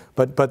come.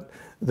 But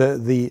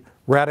the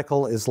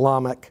radical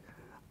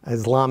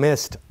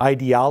Islamist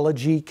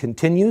ideology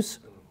continues,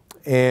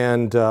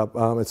 and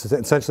it's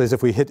essentially as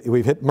if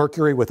we've hit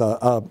Mercury with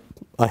a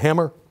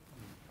hammer.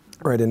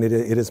 Right, and it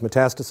is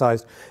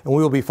metastasized, and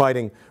we will be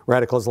fighting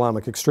radical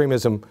Islamic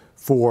extremism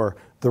for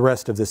the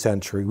rest of the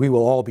century. We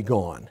will all be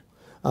gone.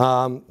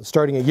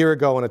 Starting a year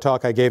ago in a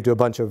talk I gave to a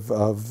bunch of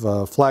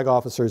flag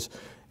officers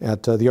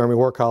at the Army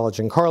War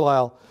College in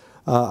Carlisle,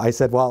 I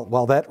said,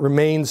 while that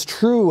remains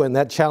true and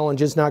that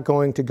challenge is not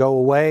going to go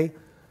away,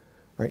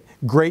 right,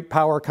 great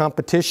power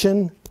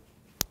competition,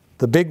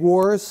 the big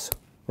wars,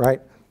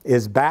 right,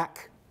 is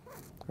back.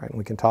 Right, and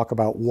we can talk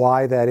about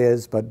why that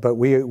is, but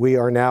we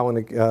are now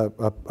in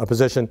a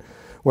position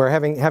where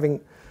having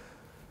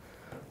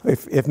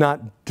if not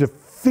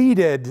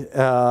defeated,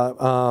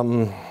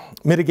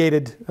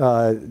 mitigated,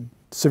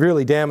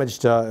 severely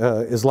damaged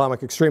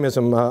Islamic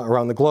extremism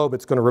around the globe,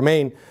 it's going to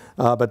remain,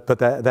 but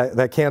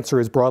that cancer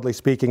is broadly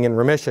speaking in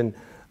remission,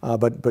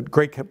 but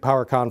great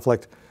power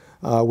conflict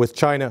with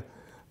China,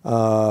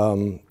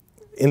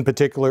 in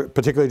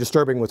particularly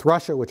disturbing with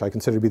Russia, which I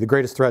consider to be the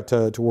greatest threat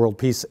to world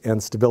peace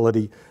and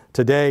stability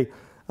today,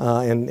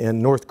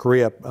 and North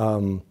Korea,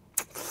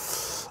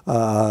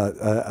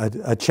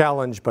 a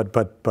challenge, but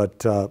by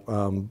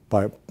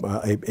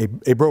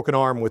a broken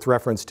arm with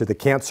reference to the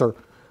cancer,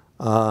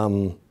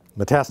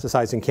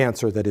 metastasizing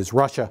cancer that is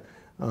Russia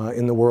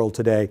in the world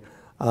today.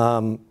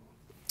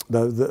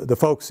 The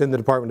folks in the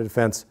Department of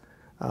Defense,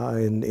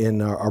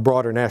 in our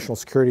broader national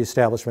security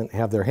establishment,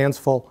 have their hands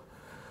full.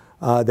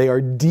 They are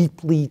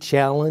deeply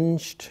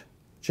challenged,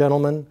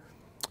 gentlemen,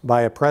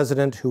 by a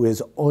president who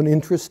is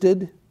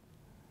uninterested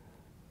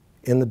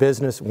in the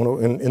business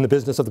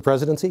of the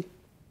presidency,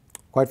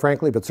 quite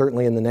frankly, but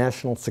certainly in the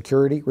national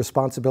security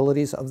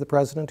responsibilities of the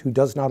president, who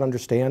does not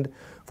understand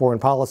foreign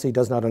policy,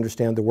 does not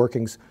understand the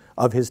workings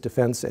of his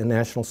defense and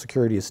national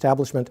security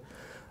establishment,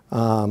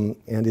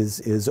 and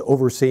is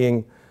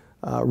overseeing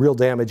real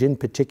damage, in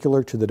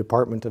particular to the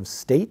Department of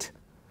State,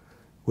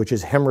 which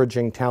is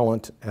hemorrhaging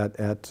talent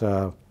at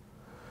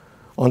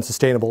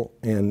unsustainable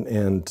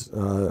and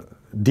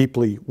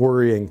deeply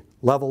worrying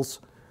levels.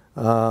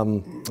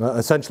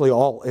 Essentially,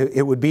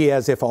 it would be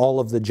as if all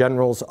of the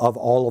generals of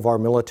all of our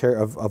military,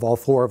 of all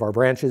 4 of our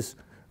branches,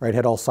 right,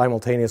 had all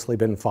simultaneously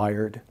been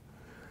fired.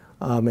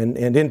 And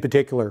in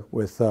particular,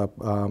 with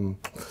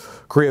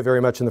Korea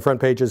very much in the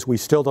front pages, we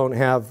still don't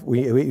have,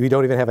 we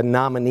don't even have a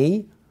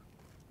nominee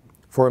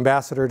for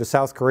ambassador to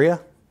South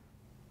Korea.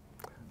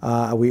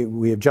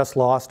 We have just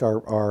lost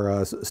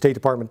our State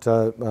Department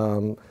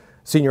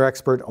senior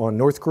expert on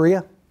North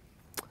Korea.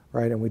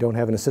 right? And we don't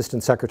have an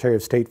Assistant Secretary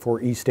of State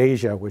for East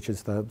Asia, which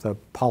is the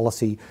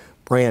policy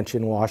branch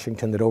in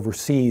Washington that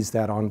oversees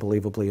that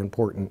unbelievably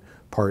important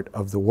part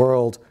of the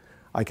world.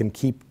 I can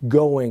keep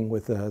going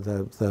with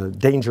the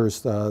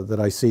dangers that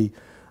I see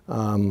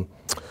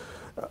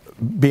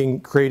being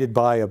created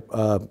by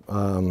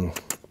an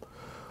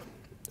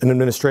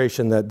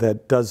administration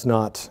that does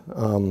not,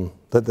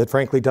 that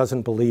frankly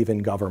doesn't believe in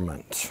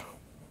government.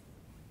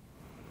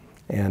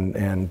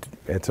 And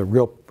it's a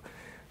real,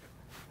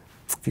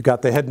 if you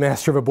got the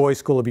headmaster of a boys'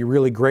 school, it'd be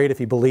really great if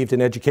he believed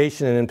in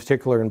education, and in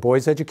particular in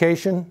boys'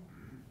 education.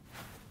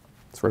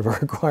 It's sort of a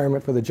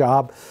requirement for the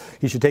job.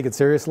 He should take it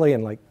seriously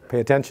and like pay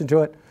attention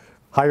to it,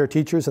 hire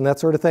teachers and that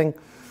sort of thing,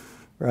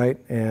 right?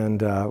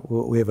 And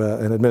we have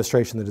an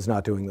administration that is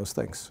not doing those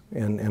things.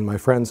 And my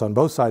friends on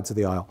both sides of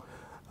the aisle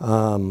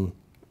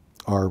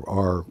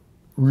are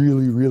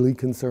really, really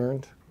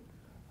concerned.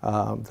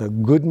 The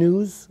good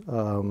news,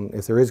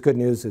 if there is good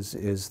news,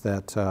 is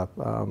that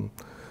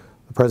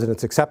the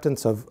President's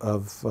acceptance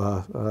of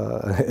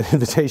an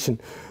invitation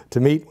to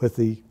meet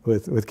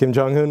with Kim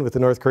Jong-un, with the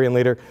North Korean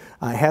leader,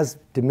 has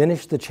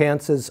diminished the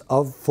chances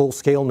of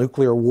full-scale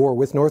nuclear war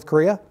with North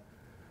Korea,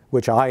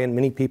 which I and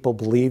many people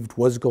believed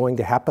was going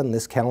to happen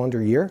this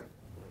calendar year.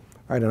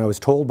 Right, and I was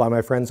told by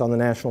my friends on the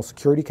National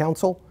Security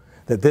Council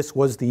that this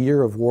was the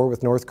year of war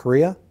with North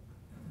Korea.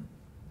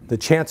 The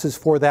chances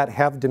for that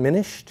have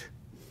diminished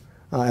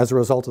as a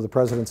result of the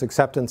President's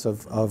acceptance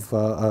of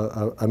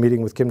a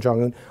meeting with Kim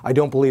Jong-un. I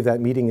don't believe that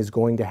meeting is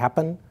going to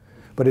happen,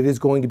 but it is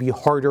going to be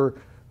harder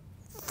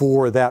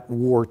for that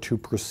war to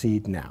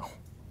proceed now.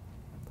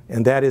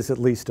 And that is at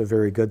least a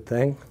very good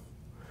thing.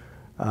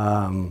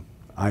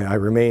 I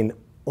remain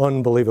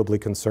unbelievably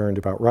concerned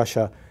about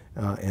Russia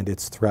and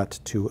its threat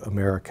to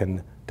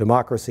American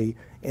democracy,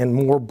 and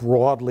more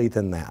broadly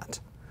than that,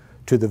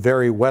 to the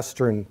very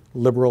Western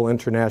liberal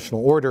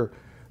international order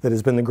that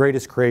has been the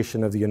greatest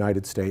creation of the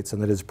United States and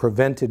that has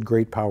prevented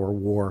great power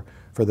war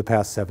for the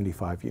past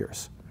 75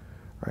 years.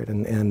 Right?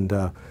 And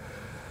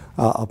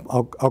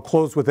I'll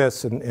close with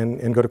this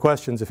and go to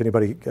questions if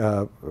anybody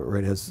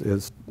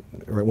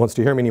wants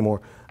to hear me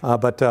anymore.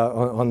 But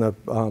on the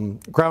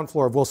ground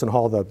floor of Wilson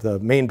Hall, the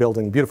main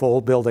building, beautiful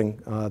old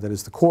building that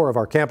is the core of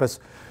our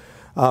campus,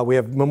 we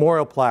have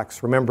memorial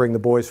plaques remembering the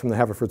boys from the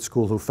Haverford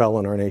School who fell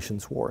in our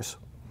nation's wars.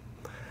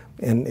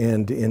 And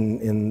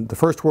in the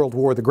First World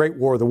War, the Great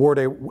War, the war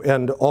to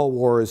end all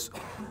wars,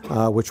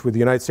 which the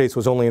United States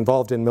was only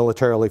involved in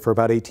militarily for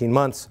about 18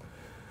 months,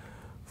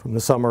 from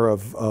the summer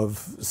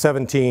of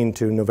 17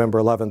 to November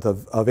 11th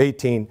of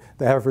 18,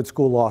 the Haverford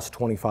School lost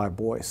 25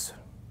 boys.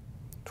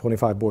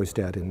 25 boys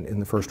dead in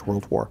the First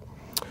World War.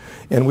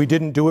 And we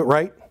didn't do it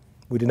right.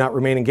 We did not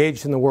remain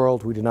engaged in the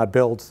world. We did not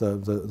build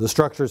the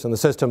structures and the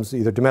systems,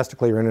 either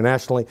domestically or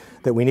internationally,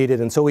 that we needed.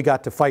 And so we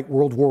got to fight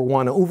World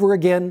War I over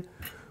again.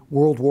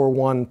 World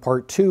War I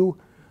Part II,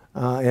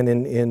 and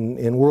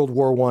in World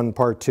War I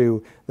Part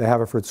II, the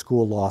Haverford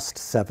School lost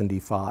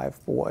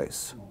 75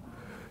 boys.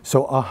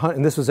 So,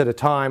 and this was at a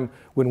time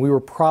when we were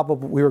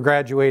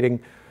graduating.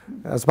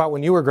 That's about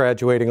when you were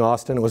graduating,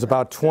 Austin. It was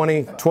about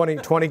 20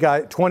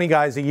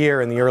 guys a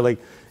year in the early,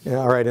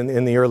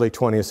 in the early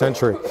 20th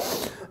century.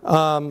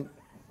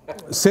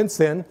 Since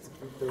then.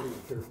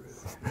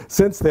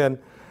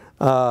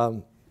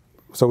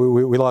 So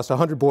we lost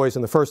 100 boys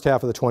in the first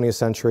half of the 20th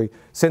century.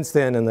 Since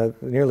then, in the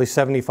nearly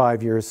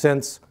 75 years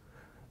since,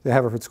 the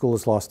Haverford School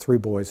has lost 3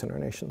 boys in our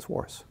nation's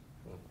wars.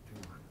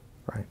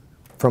 Right?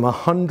 From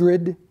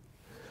 100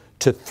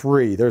 to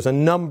 3. There's a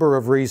number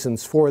of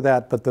reasons for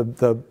that, but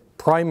the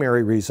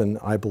primary reason,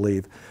 I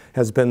believe,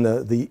 has been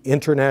the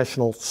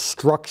international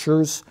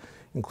structures,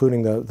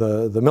 including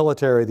the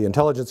military, the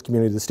intelligence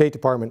community, the State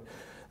Department,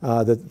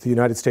 that the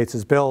United States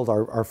has built.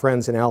 Our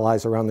friends and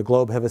allies around the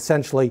globe have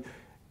essentially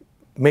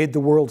made the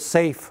world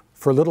safe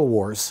for little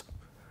wars,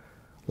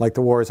 like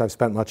the wars I've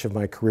spent much of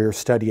my career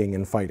studying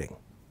and fighting.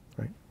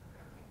 Right?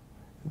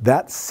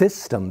 That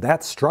system,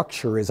 that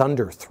structure is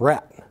under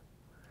threat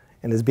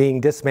and is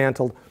being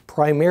dismantled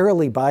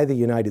primarily by the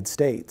United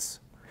States.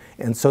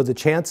 And so the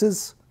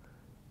chances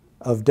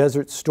of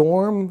Desert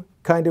Storm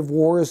kind of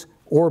wars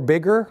or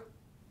bigger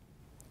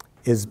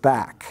is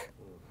back.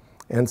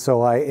 And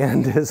so I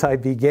end as I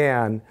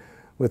began,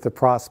 with the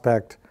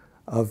prospect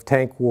of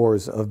tank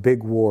wars, of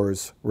big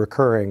wars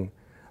recurring,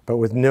 but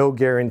with no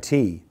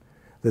guarantee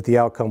that the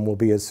outcome will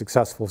be as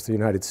successful for the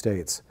United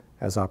States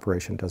as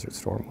Operation Desert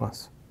Storm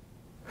was.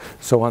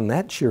 So on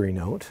that cheery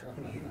note,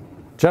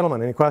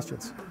 gentlemen, any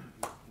questions?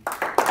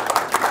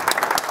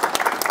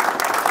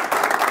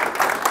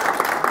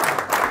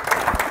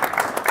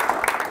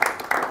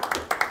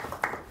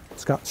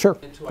 Scott, sure,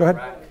 go ahead.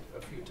 Iraq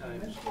a few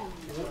times.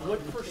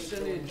 What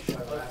percentage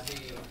of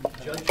the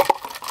judges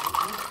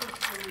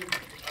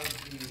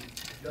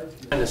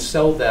trying to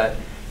sell that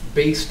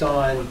based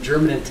on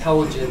German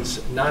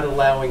intelligence not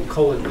allowing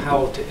Colin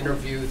Powell to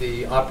interview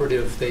the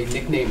operative they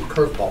nicknamed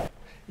Curveball?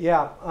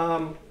 Yeah,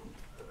 so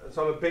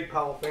I'm a big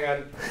Powell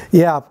fan.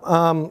 Yeah,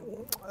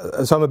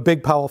 so I'm a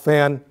big Powell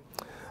fan.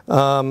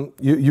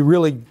 You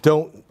really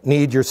don't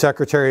need your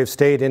Secretary of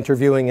State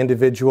interviewing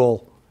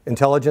individual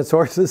intelligence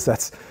sources.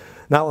 That's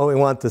not what we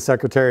want the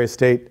Secretary of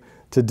State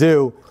to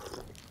do.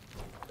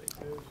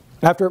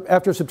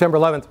 After September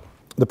 11th,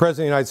 the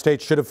President of the United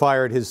States should have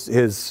fired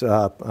his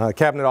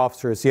cabinet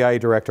officer, his CIA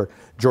director,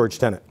 George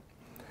Tenet.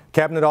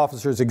 Cabinet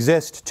officers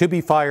exist to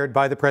be fired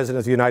by the President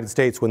of the United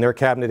States when their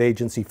cabinet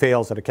agency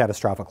fails at a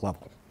catastrophic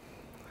level.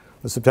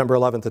 The September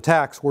 11th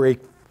attacks were a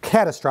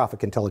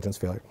catastrophic intelligence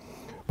failure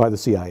by the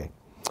CIA.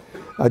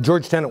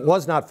 George Tenet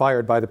was not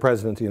fired by the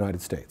President of the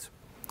United States.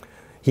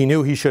 He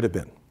knew he should have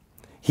been.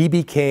 He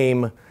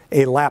became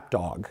a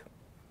lapdog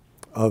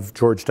of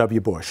George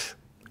W. Bush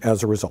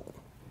as a result.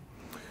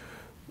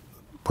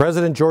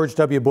 President George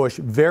W. Bush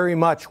very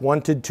much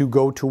wanted to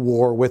go to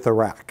war with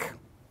Iraq.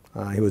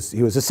 He was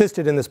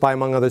assisted in this by,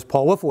 among others,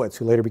 Paul Wolfowitz,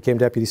 who later became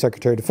Deputy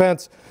Secretary of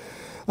Defense.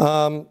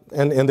 And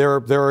there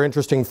are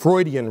interesting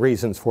Freudian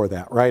reasons for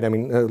that, right? I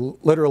mean,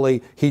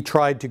 literally, he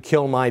tried to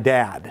kill my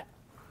dad,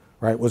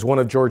 right? Was one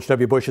of George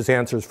W. Bush's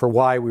answers for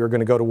why we were going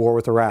to go to war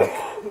with Iraq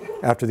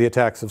after the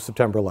attacks of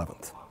September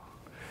 11th.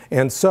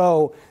 And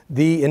so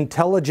the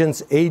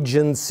intelligence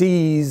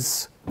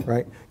agencies,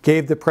 right,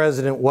 gave the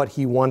president what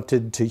he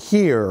wanted to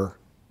hear,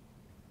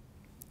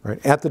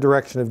 right, at the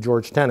direction of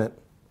George Tenet,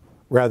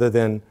 rather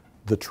than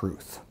the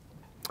truth.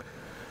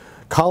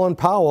 Colin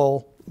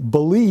Powell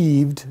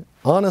believed,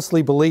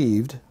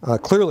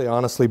 clearly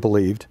honestly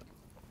believed,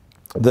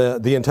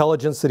 the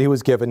intelligence that he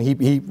was given.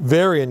 He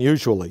very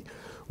unusually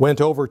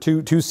went over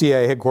to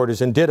CIA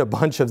headquarters and did a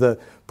bunch of the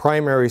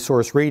primary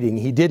source reading.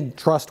 He didn't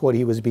trust what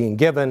he was being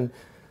given,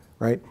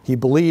 right? He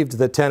believed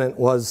that Tenet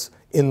was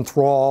in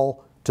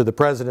thrall to the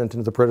president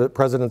and the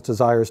president's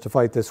desires to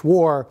fight this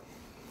war.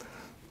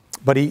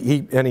 But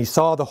he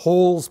saw the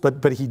holes,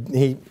 but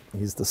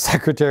he's the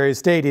Secretary of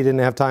State. He didn't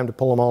have time to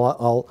pull them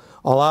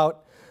all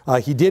out.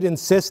 He did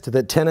insist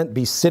that Tenet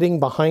be sitting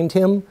behind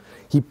him.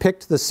 He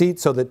picked the seat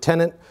so that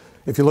Tenet,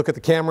 if you look at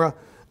the camera,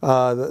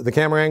 the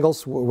camera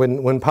angles,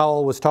 when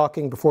Powell was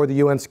talking before the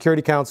UN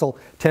Security Council,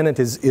 Tenet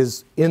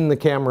is in the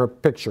camera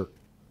picture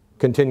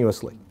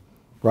continuously,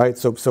 right?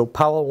 So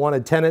Powell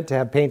wanted Tenet to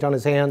have paint on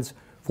his hands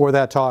for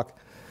that talk.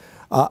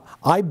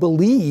 I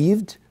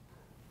believed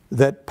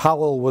that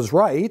Powell was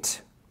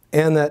right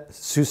and that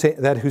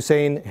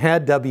Hussein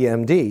had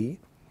WMD.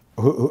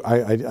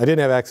 I didn't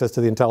have access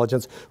to the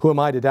intelligence. Who am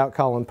I to doubt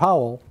Colin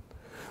Powell?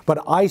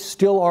 But I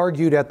still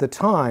argued at the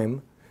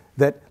time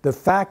that the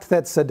fact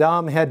that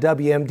Saddam had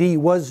WMD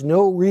was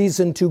no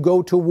reason to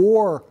go to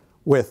war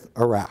with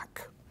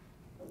Iraq.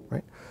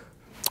 Right?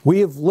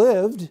 We have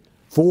lived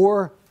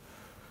for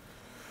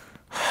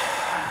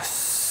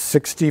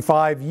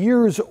 65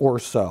 years or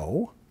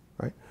so,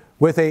 right,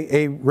 with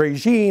a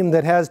regime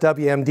that has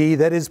WMD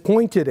that is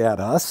pointed at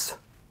us,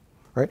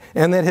 right,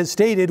 and that has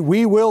stated,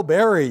 "We will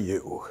bury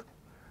you."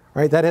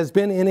 Right? That has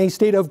been in a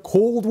state of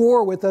Cold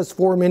War with us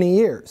for many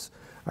years.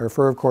 I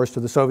refer, of course, to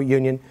the Soviet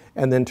Union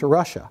and then to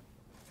Russia.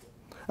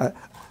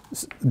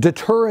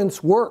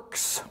 Deterrence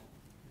works.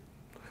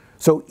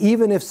 So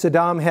even if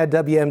Saddam had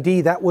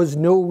WMD, that was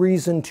no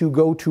reason to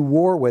go to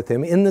war with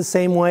him, in the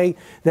same way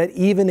that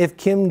even if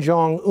Kim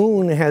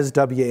Jong-un has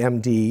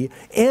WMD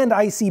and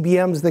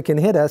ICBMs that can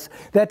hit us,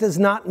 that does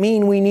not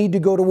mean we need to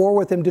go to war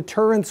with him.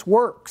 Deterrence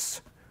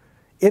works.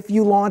 If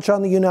you launch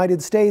on the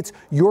United States,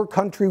 your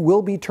country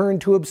will be turned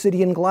to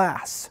obsidian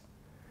glass.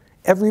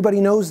 Everybody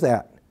knows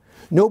that.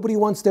 Nobody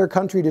wants their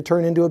country to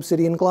turn into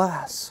obsidian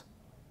glass.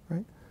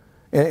 Right?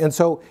 And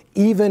so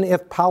even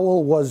if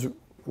Powell was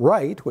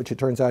right, which it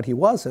turns out he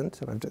wasn't,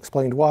 and I've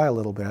explained why a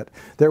little bit,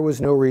 there was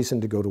no reason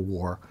to go to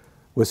war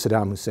with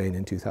Saddam Hussein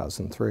in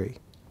 2003.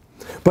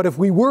 But if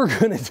we were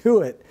going to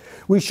do it,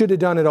 we should have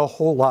done it a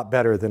whole lot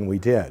better than we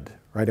did.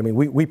 Right? I mean,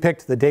 we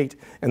picked the date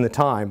and the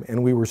time,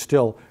 and we were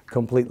still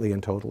completely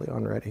and totally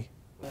unready.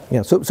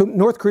 Yeah, so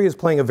North Korea is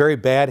playing a very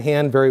bad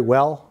hand very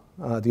well.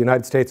 The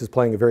United States is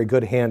playing a very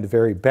good hand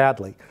very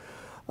badly.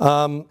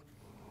 A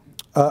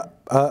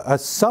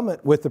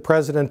summit with the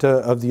President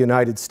of the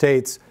United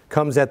States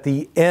comes at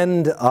the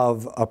end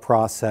of a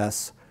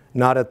process,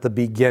 not at the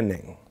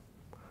beginning.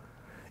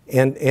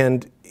 And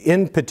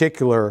in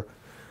particular,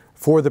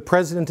 for the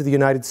President of the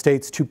United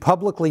States to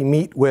publicly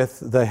meet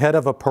with the head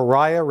of a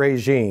pariah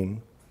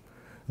regime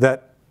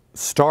that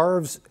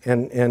starves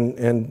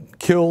and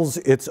kills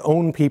its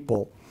own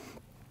people,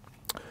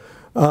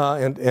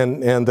 and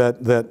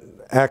that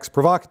acts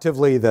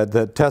provocatively,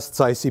 that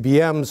tests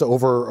ICBMs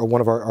over one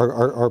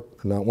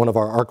of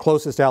our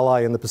closest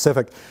ally in the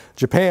Pacific,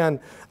 Japan,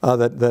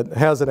 that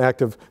has an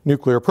active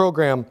nuclear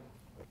program.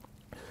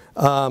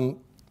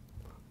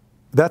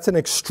 That's an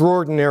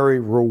extraordinary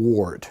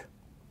reward.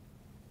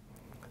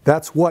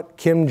 That's what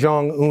Kim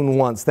Jong-un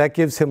wants. That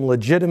gives him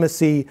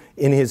legitimacy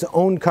in his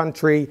own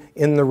country,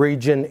 in the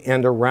region,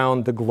 and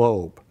around the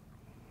globe.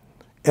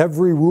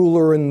 Every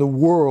ruler in the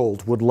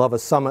world would love a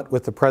summit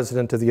with the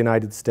President of the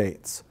United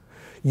States.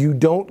 You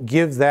don't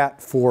give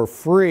that for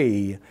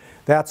free.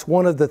 That's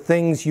one of the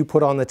things you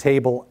put on the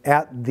table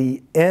at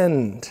the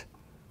end.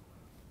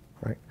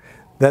 Right?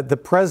 that the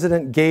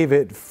president gave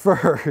it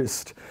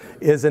first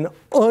is an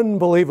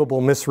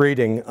unbelievable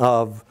misreading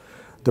of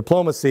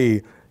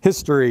diplomacy,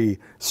 history,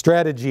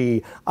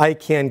 strategy. I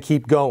can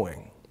keep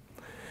going.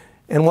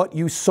 And what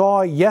you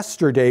saw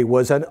yesterday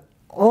was an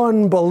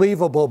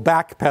unbelievable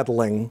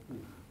backpedaling,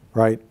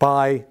 right,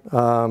 by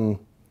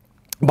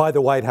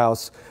the White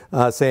House,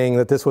 saying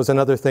that this was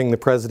another thing the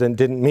president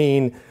didn't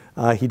mean.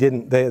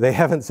 They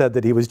haven't said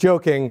that he was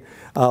joking,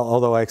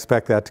 although I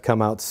expect that to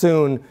come out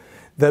soon.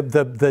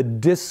 The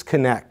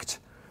disconnect,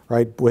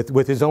 right,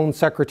 with his own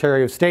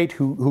Secretary of State,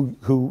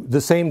 who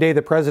the same day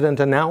the president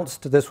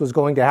announced this was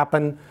going to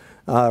happen,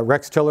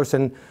 Rex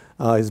Tillerson,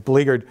 his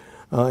beleaguered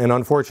and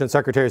unfortunate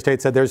Secretary of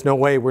State, said there's no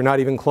way, we're not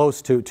even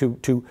close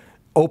to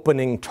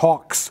opening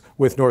talks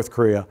with North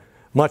Korea,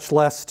 much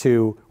less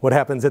to what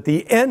happens at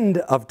the end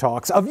of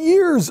talks, of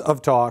years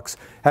of talks,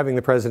 having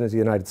the President of the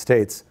United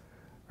States,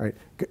 right,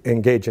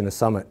 engage in a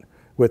summit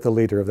with the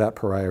leader of that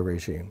pariah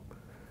regime.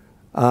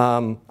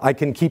 I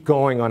can keep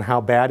going on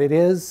how bad it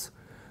is.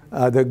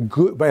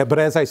 But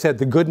as I said,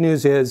 the good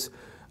news is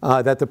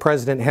that the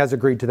president has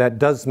agreed to that,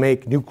 does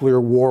make nuclear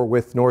war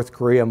with North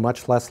Korea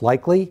much less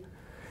likely.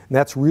 And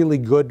that's really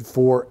good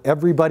for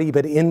everybody,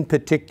 but in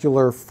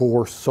particular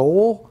for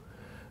Seoul,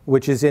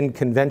 which is in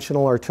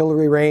conventional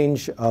artillery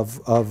range of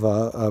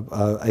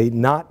a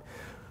not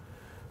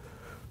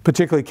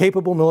particularly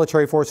capable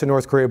military force in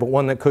North Korea, but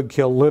one that could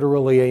kill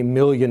literally 1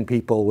 million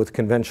people with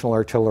conventional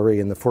artillery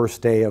in the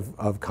first day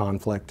of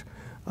conflict.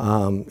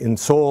 In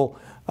Seoul,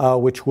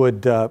 which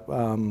would,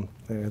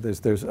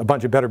 there's a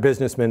bunch of better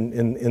businessmen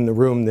in the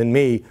room than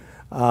me,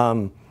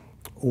 the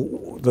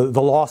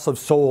loss of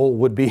Seoul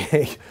would be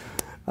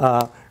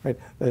right,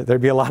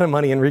 there'd be a lot of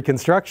money in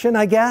reconstruction,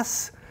 I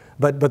guess,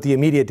 but the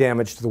immediate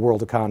damage to the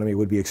world economy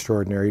would be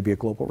extraordinary. It'd be a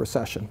global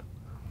recession.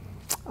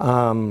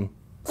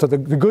 So the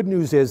good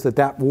news is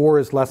that war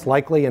is less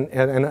likely,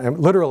 and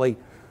literally,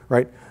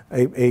 right,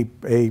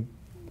 a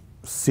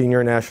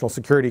senior National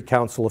Security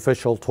Council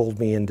official told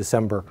me in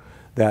December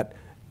that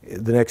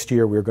the next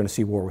year we were going to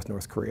see war with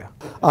North Korea.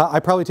 I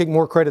probably take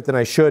more credit than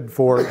I should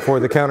for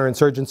the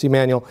Counterinsurgency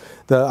Manual.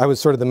 I was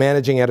sort of the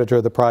managing editor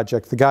of the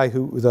project. The guy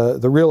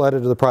the real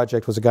editor of the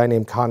project was a guy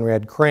named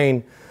Conrad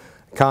Creighton.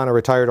 Con, a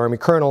retired Army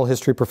colonel,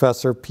 history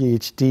professor,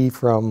 PhD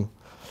from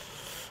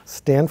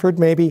Stanford,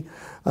 maybe.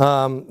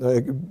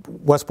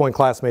 West Point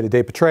classmate of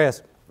Dave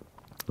Petraeus.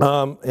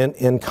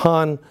 And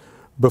Con,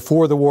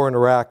 before the war in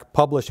Iraq,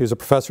 published, he was a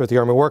professor at the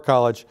Army War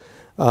College,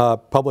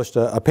 published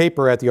a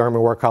paper at the Army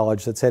War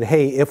College that said,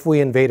 hey, if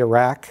we invade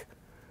Iraq,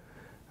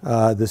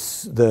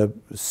 the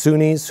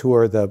Sunnis, who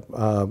are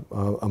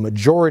a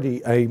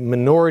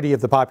minority of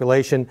the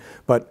population,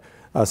 but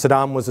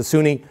Saddam was a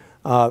Sunni,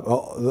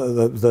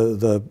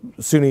 the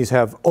Sunnis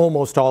have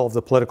almost all of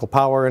the political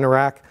power in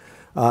Iraq.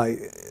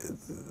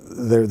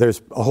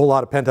 There's a whole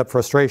lot of pent-up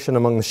frustration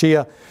among the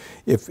Shia.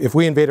 If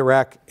we invade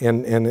Iraq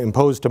and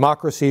impose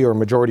democracy or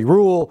majority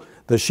rule,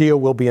 the Shia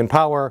will be in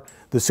power,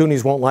 the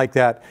Sunnis won't like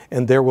that,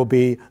 and there will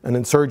be an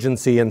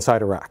insurgency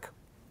inside Iraq.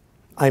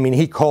 I mean,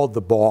 he called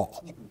the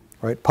ball,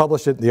 right?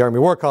 Published it in the Army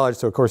War College,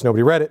 so of course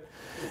nobody read it.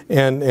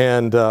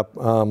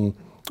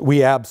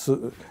 We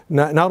absolutely,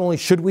 not only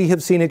should we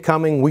have seen it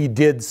coming, we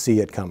did see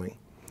it coming.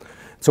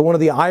 So one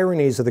of the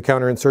ironies of the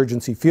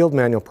Counterinsurgency Field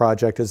Manual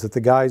project is that the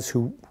guys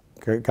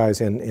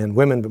and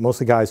women, but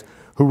mostly guys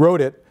who wrote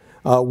it,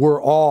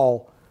 were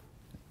all,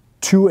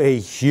 to a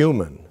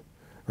human,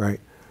 right,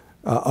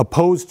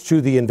 opposed to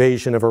the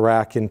invasion of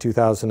Iraq in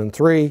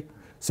 2003,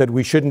 said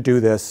we shouldn't do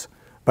this,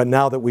 but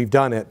now that we've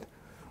done it,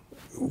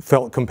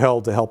 felt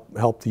compelled to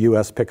help the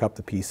U.S. pick up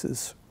the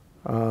pieces.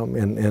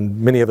 And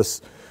many of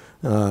us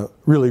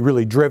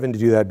really driven to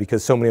do that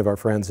because so many of our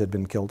friends had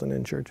been killed and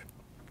injured.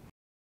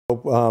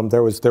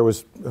 There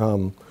was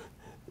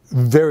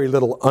very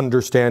little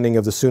understanding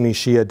of the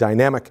Sunni-Shia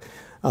dynamic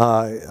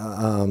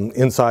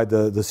inside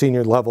the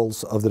senior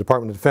levels of the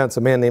Department of Defense.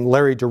 A man named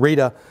Larry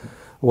DeRita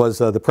was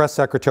the press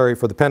secretary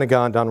for the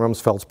Pentagon, Don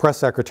Rumsfeld's press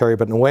secretary,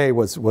 but in a way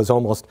was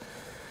almost,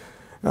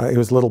 he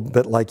was a little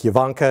bit like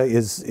Ivanka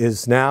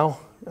is now.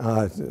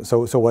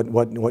 So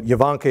what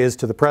Ivanka is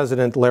to the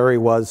president, Larry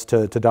was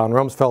to Don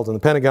Rumsfeld in the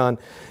Pentagon,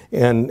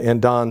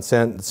 and Don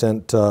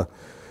sent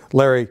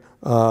Larry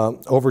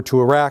over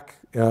to Iraq,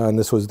 and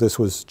this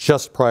was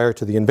just prior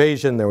to the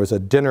invasion. There was a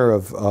dinner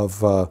of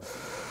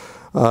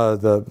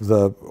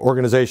the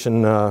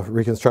Organization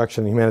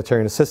Reconstruction and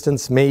Humanitarian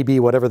Assistance, maybe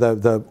whatever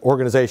the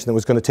organization that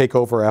was going to take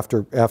over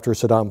after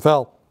Saddam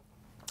fell.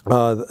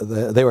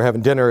 They were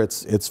having dinner.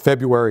 It's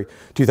February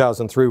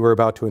 2003. We're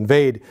about to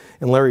invade,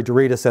 and Larry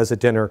DeRita says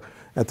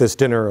at this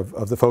dinner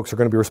of the folks who are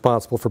going to be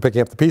responsible for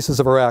picking up the pieces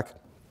of Iraq,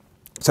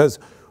 says,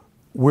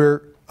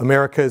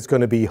 America is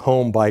going to be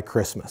home by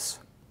Christmas.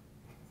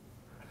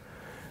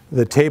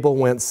 The table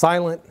went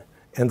silent,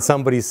 and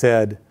somebody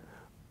said,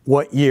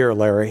 "What year,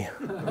 Larry?"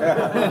 And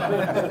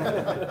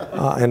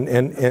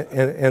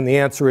the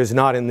answer is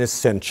not in this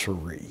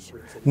century.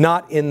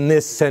 Not in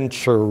this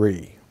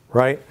century,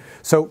 right?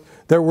 So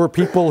there were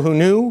people who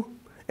knew,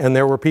 and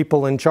there were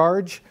people in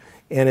charge,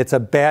 and it's a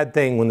bad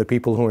thing when the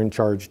people who are in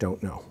charge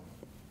don't know.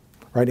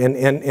 right?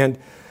 And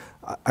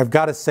I've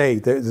got to say,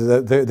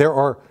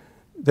 there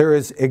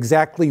is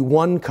exactly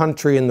one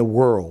country in the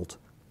world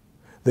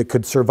that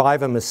could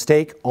survive a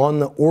mistake on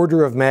the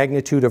order of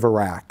magnitude of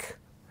Iraq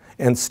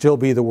and still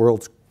be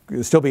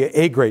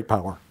a great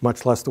power,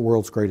 much less the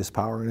world's greatest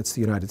power, and it's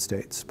the United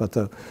States. But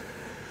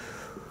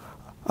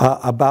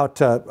about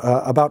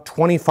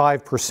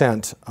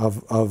 25%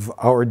 of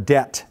our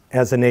debt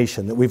as a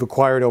nation that we've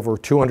acquired over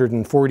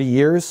 240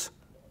 years,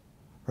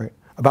 right?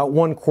 About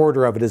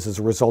 1/4 of it is as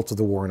a result of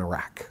the war in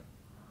Iraq.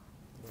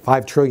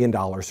 $5 trillion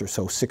or so,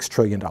 $6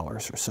 trillion or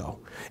so,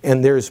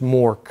 and there's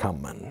more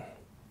coming.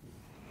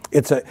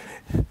 It's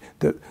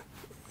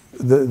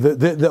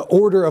the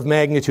order of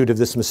magnitude of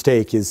this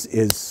mistake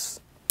is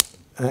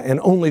and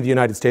only the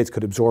United States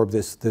could absorb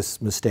this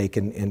mistake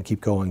and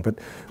keep going. But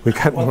we've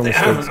got more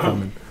mistakes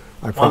coming.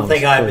 One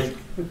thing I've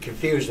been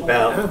confused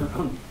about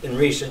in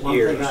recent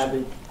years,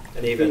 and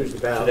even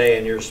today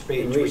in your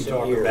speech, we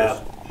talk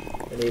about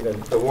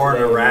the war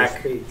in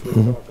Iraq,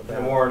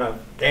 the war in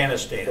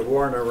Afghanistan, the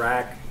war in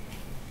Iraq,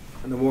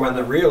 and the war when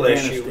the real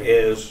issue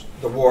is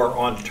the war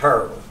on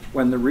terror.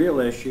 When the real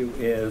issue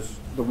is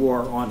the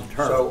war on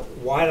terror. So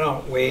why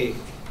don't we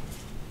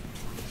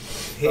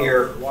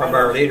hear from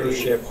our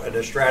leadership and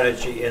a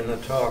strategy in the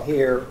talk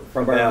Hear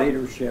from our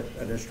leadership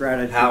and a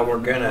strategy how we're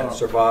going to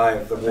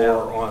survive the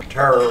war on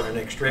terror and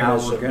extremism.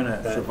 How we're going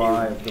to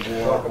survive the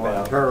war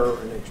on terror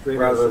and extremism.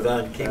 Rather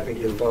than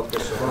keeping the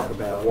focus on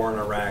the war in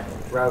Iraq.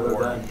 Rather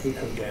than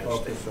keeping the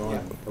focus on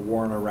the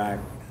war in Iraq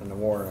and the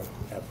war in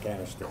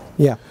Afghanistan.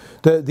 Yeah.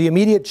 The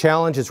immediate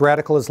challenge is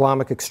radical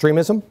Islamic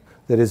extremism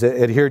that is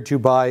adhered to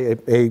by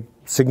a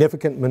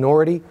significant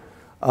minority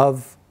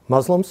of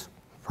Muslims,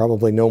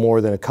 probably no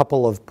more than a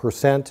couple of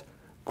percent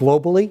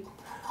globally,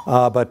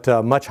 but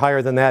much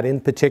higher than that, in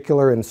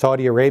particular in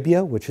Saudi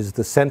Arabia, which is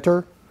the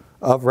center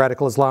of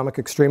radical Islamic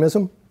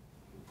extremism.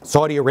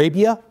 Saudi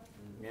Arabia?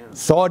 Yeah.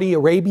 Saudi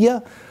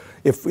Arabia?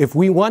 If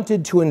we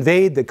wanted to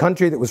invade the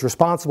country that was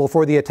responsible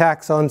for the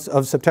attacks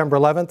of September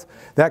 11th,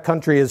 that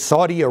country is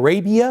Saudi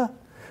Arabia.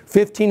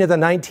 15 of the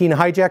 19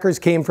 hijackers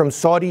came from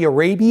Saudi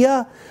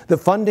Arabia. The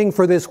funding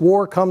for this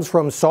war comes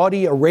from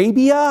Saudi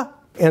Arabia,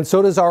 and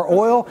so does our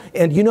oil.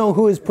 And you know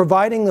who is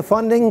providing the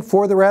funding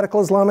for the radical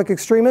Islamic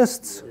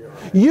extremists?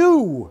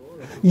 You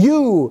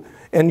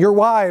and your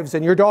wives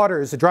and your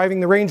daughters driving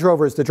the Range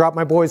Rovers to drop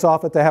my boys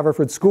off at the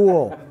Haverford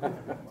School,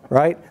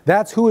 right?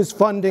 That's who is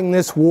funding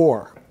this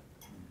war.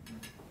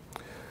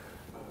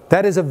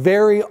 That is a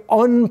very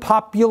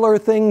unpopular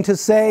thing to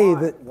say.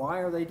 Why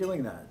are they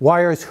doing that?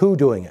 Why is who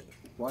doing it?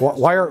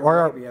 Why are Saudi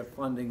Arabia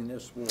funding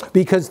this war?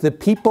 Because the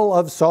people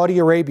of Saudi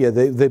Arabia,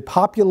 the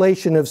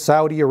population of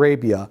Saudi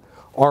Arabia,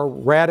 are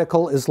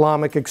radical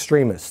Islamic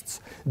extremists.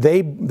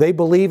 They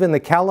believe in the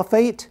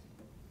caliphate.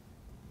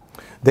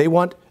 They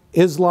want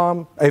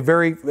Islam, a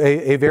very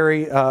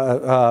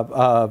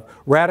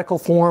radical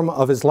form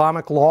of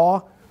Islamic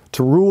law,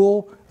 to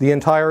rule the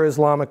entire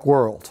Islamic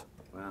world.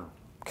 Wow.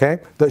 Okay,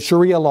 the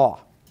Sharia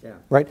law. Yeah.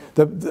 Right?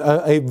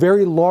 A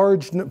very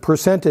large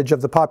percentage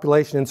of the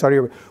population in Saudi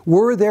Arabia.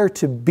 Were there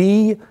to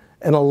be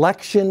an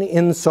election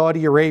in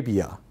Saudi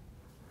Arabia,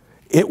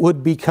 it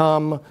would be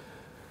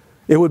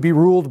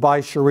ruled by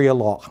Sharia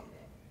law. Wow.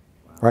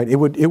 Right? It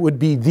would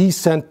be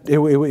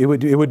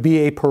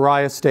a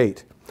pariah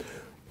state.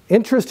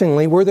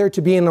 Interestingly, were there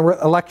to be an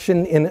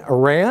election in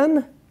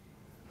Iran,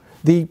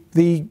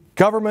 the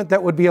government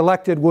that would be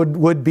elected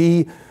would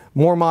be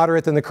more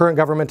moderate than the current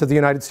government of the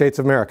United States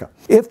of America.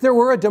 If there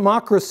were a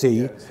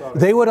democracy,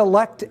 they would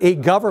elect a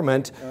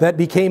government that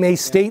became a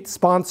state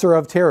sponsor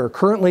of terror.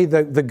 Currently,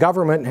 the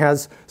government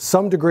has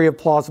some degree of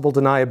plausible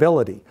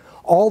deniability.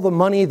 All the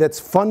money that's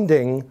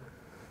funding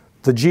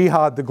the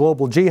jihad, the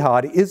global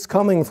jihad, is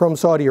coming from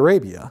Saudi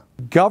Arabia.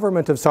 The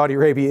government of Saudi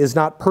Arabia is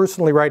not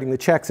personally writing the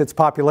checks, its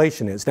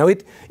population is. Now,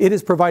 it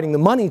is providing the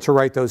money to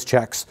write those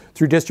checks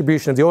through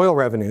distribution of the oil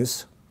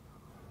revenues,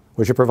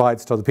 which it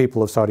provides to the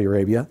people of Saudi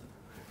Arabia,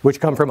 which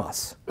come from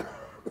us.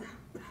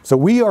 So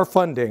we are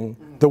funding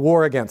the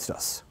war against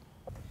us.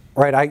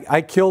 Right,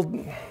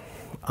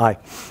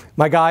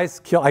 my guys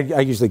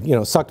I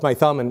usually, sucked my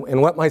thumb and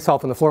wet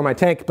myself on the floor of my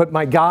tank, but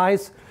my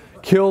guys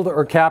killed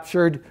or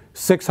captured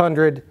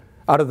 600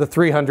 out of the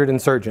 300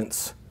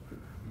 insurgents,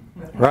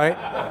 right?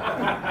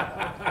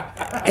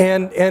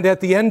 and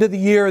at the end of the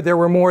year, there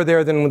were more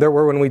there than there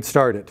were when we'd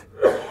started,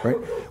 right?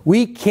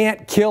 We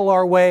can't kill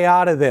our way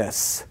out of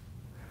this.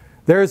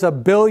 There's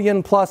 1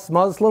 billion+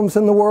 Muslims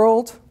in the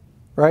world,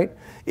 right?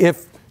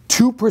 If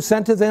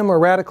 2% of them are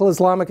radical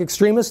Islamic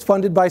extremists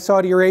funded by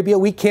Saudi Arabia,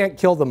 we can't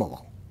kill them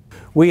all.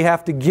 We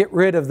have to get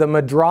rid of the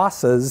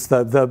madrasas,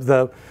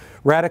 the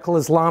radical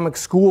Islamic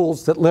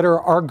schools that litter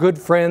our good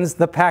friends,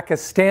 the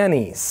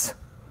Pakistanis,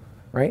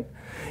 right?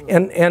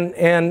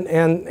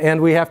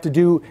 And we have to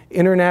do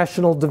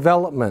international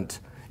development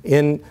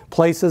in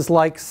places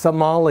like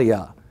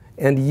Somalia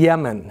and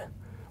Yemen,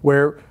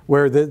 where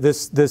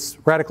this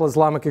radical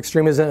Islamic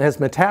extremism has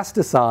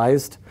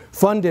metastasized,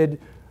 funded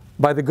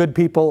by the good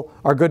people,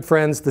 our good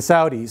friends, the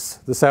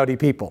Saudis, the Saudi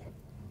people,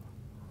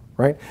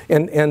 right?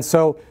 And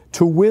so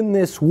to win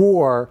this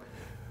war,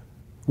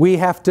 we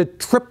have to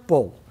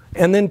triple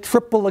and then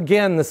triple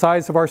again the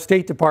size of our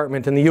State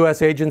Department and the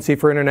U.S. Agency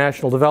for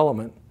International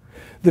Development.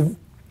 The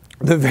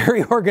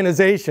very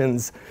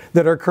organizations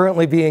that are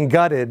currently being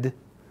gutted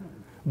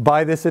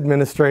by this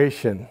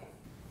administration.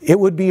 It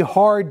would be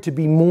hard to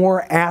be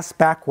more ass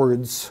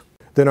backwards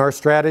than our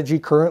strategy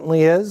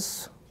currently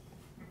is.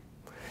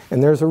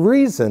 And there's a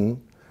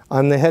reason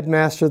I'm the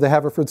headmaster of the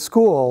Haverford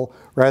School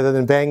rather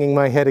than banging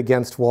my head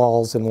against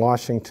walls in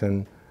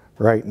Washington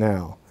right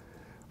now.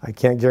 I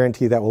can't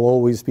guarantee that will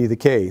always be the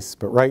case,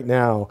 but right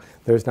now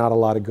there's not a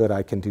lot of good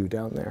I can do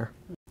down there.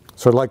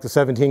 Sort of like the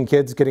 17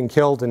 kids getting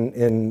killed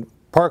in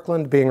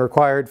Parkland being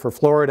required for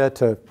Florida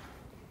to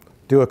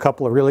do a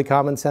couple of really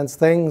common sense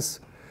things.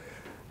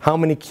 How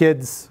many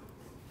kids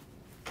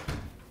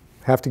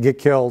have to get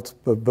killed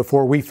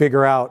before we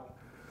figure out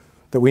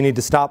that we need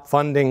to stop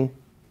funding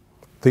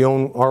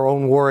our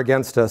own war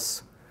against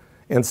us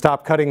and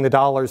stop cutting the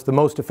dollars, the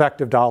most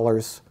effective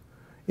dollars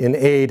in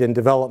aid and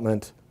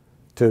development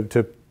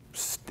to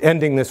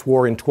ending this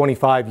war in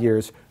 25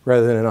 years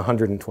rather than in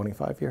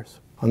 125 years.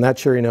 On that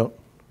cheery note,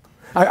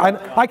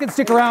 I can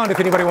stick around if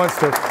anybody wants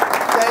to.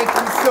 Thank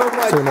you so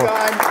much,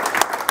 Jon.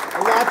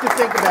 A lot to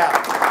think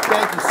about.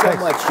 Thank you so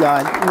much,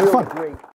 Jon. Really great.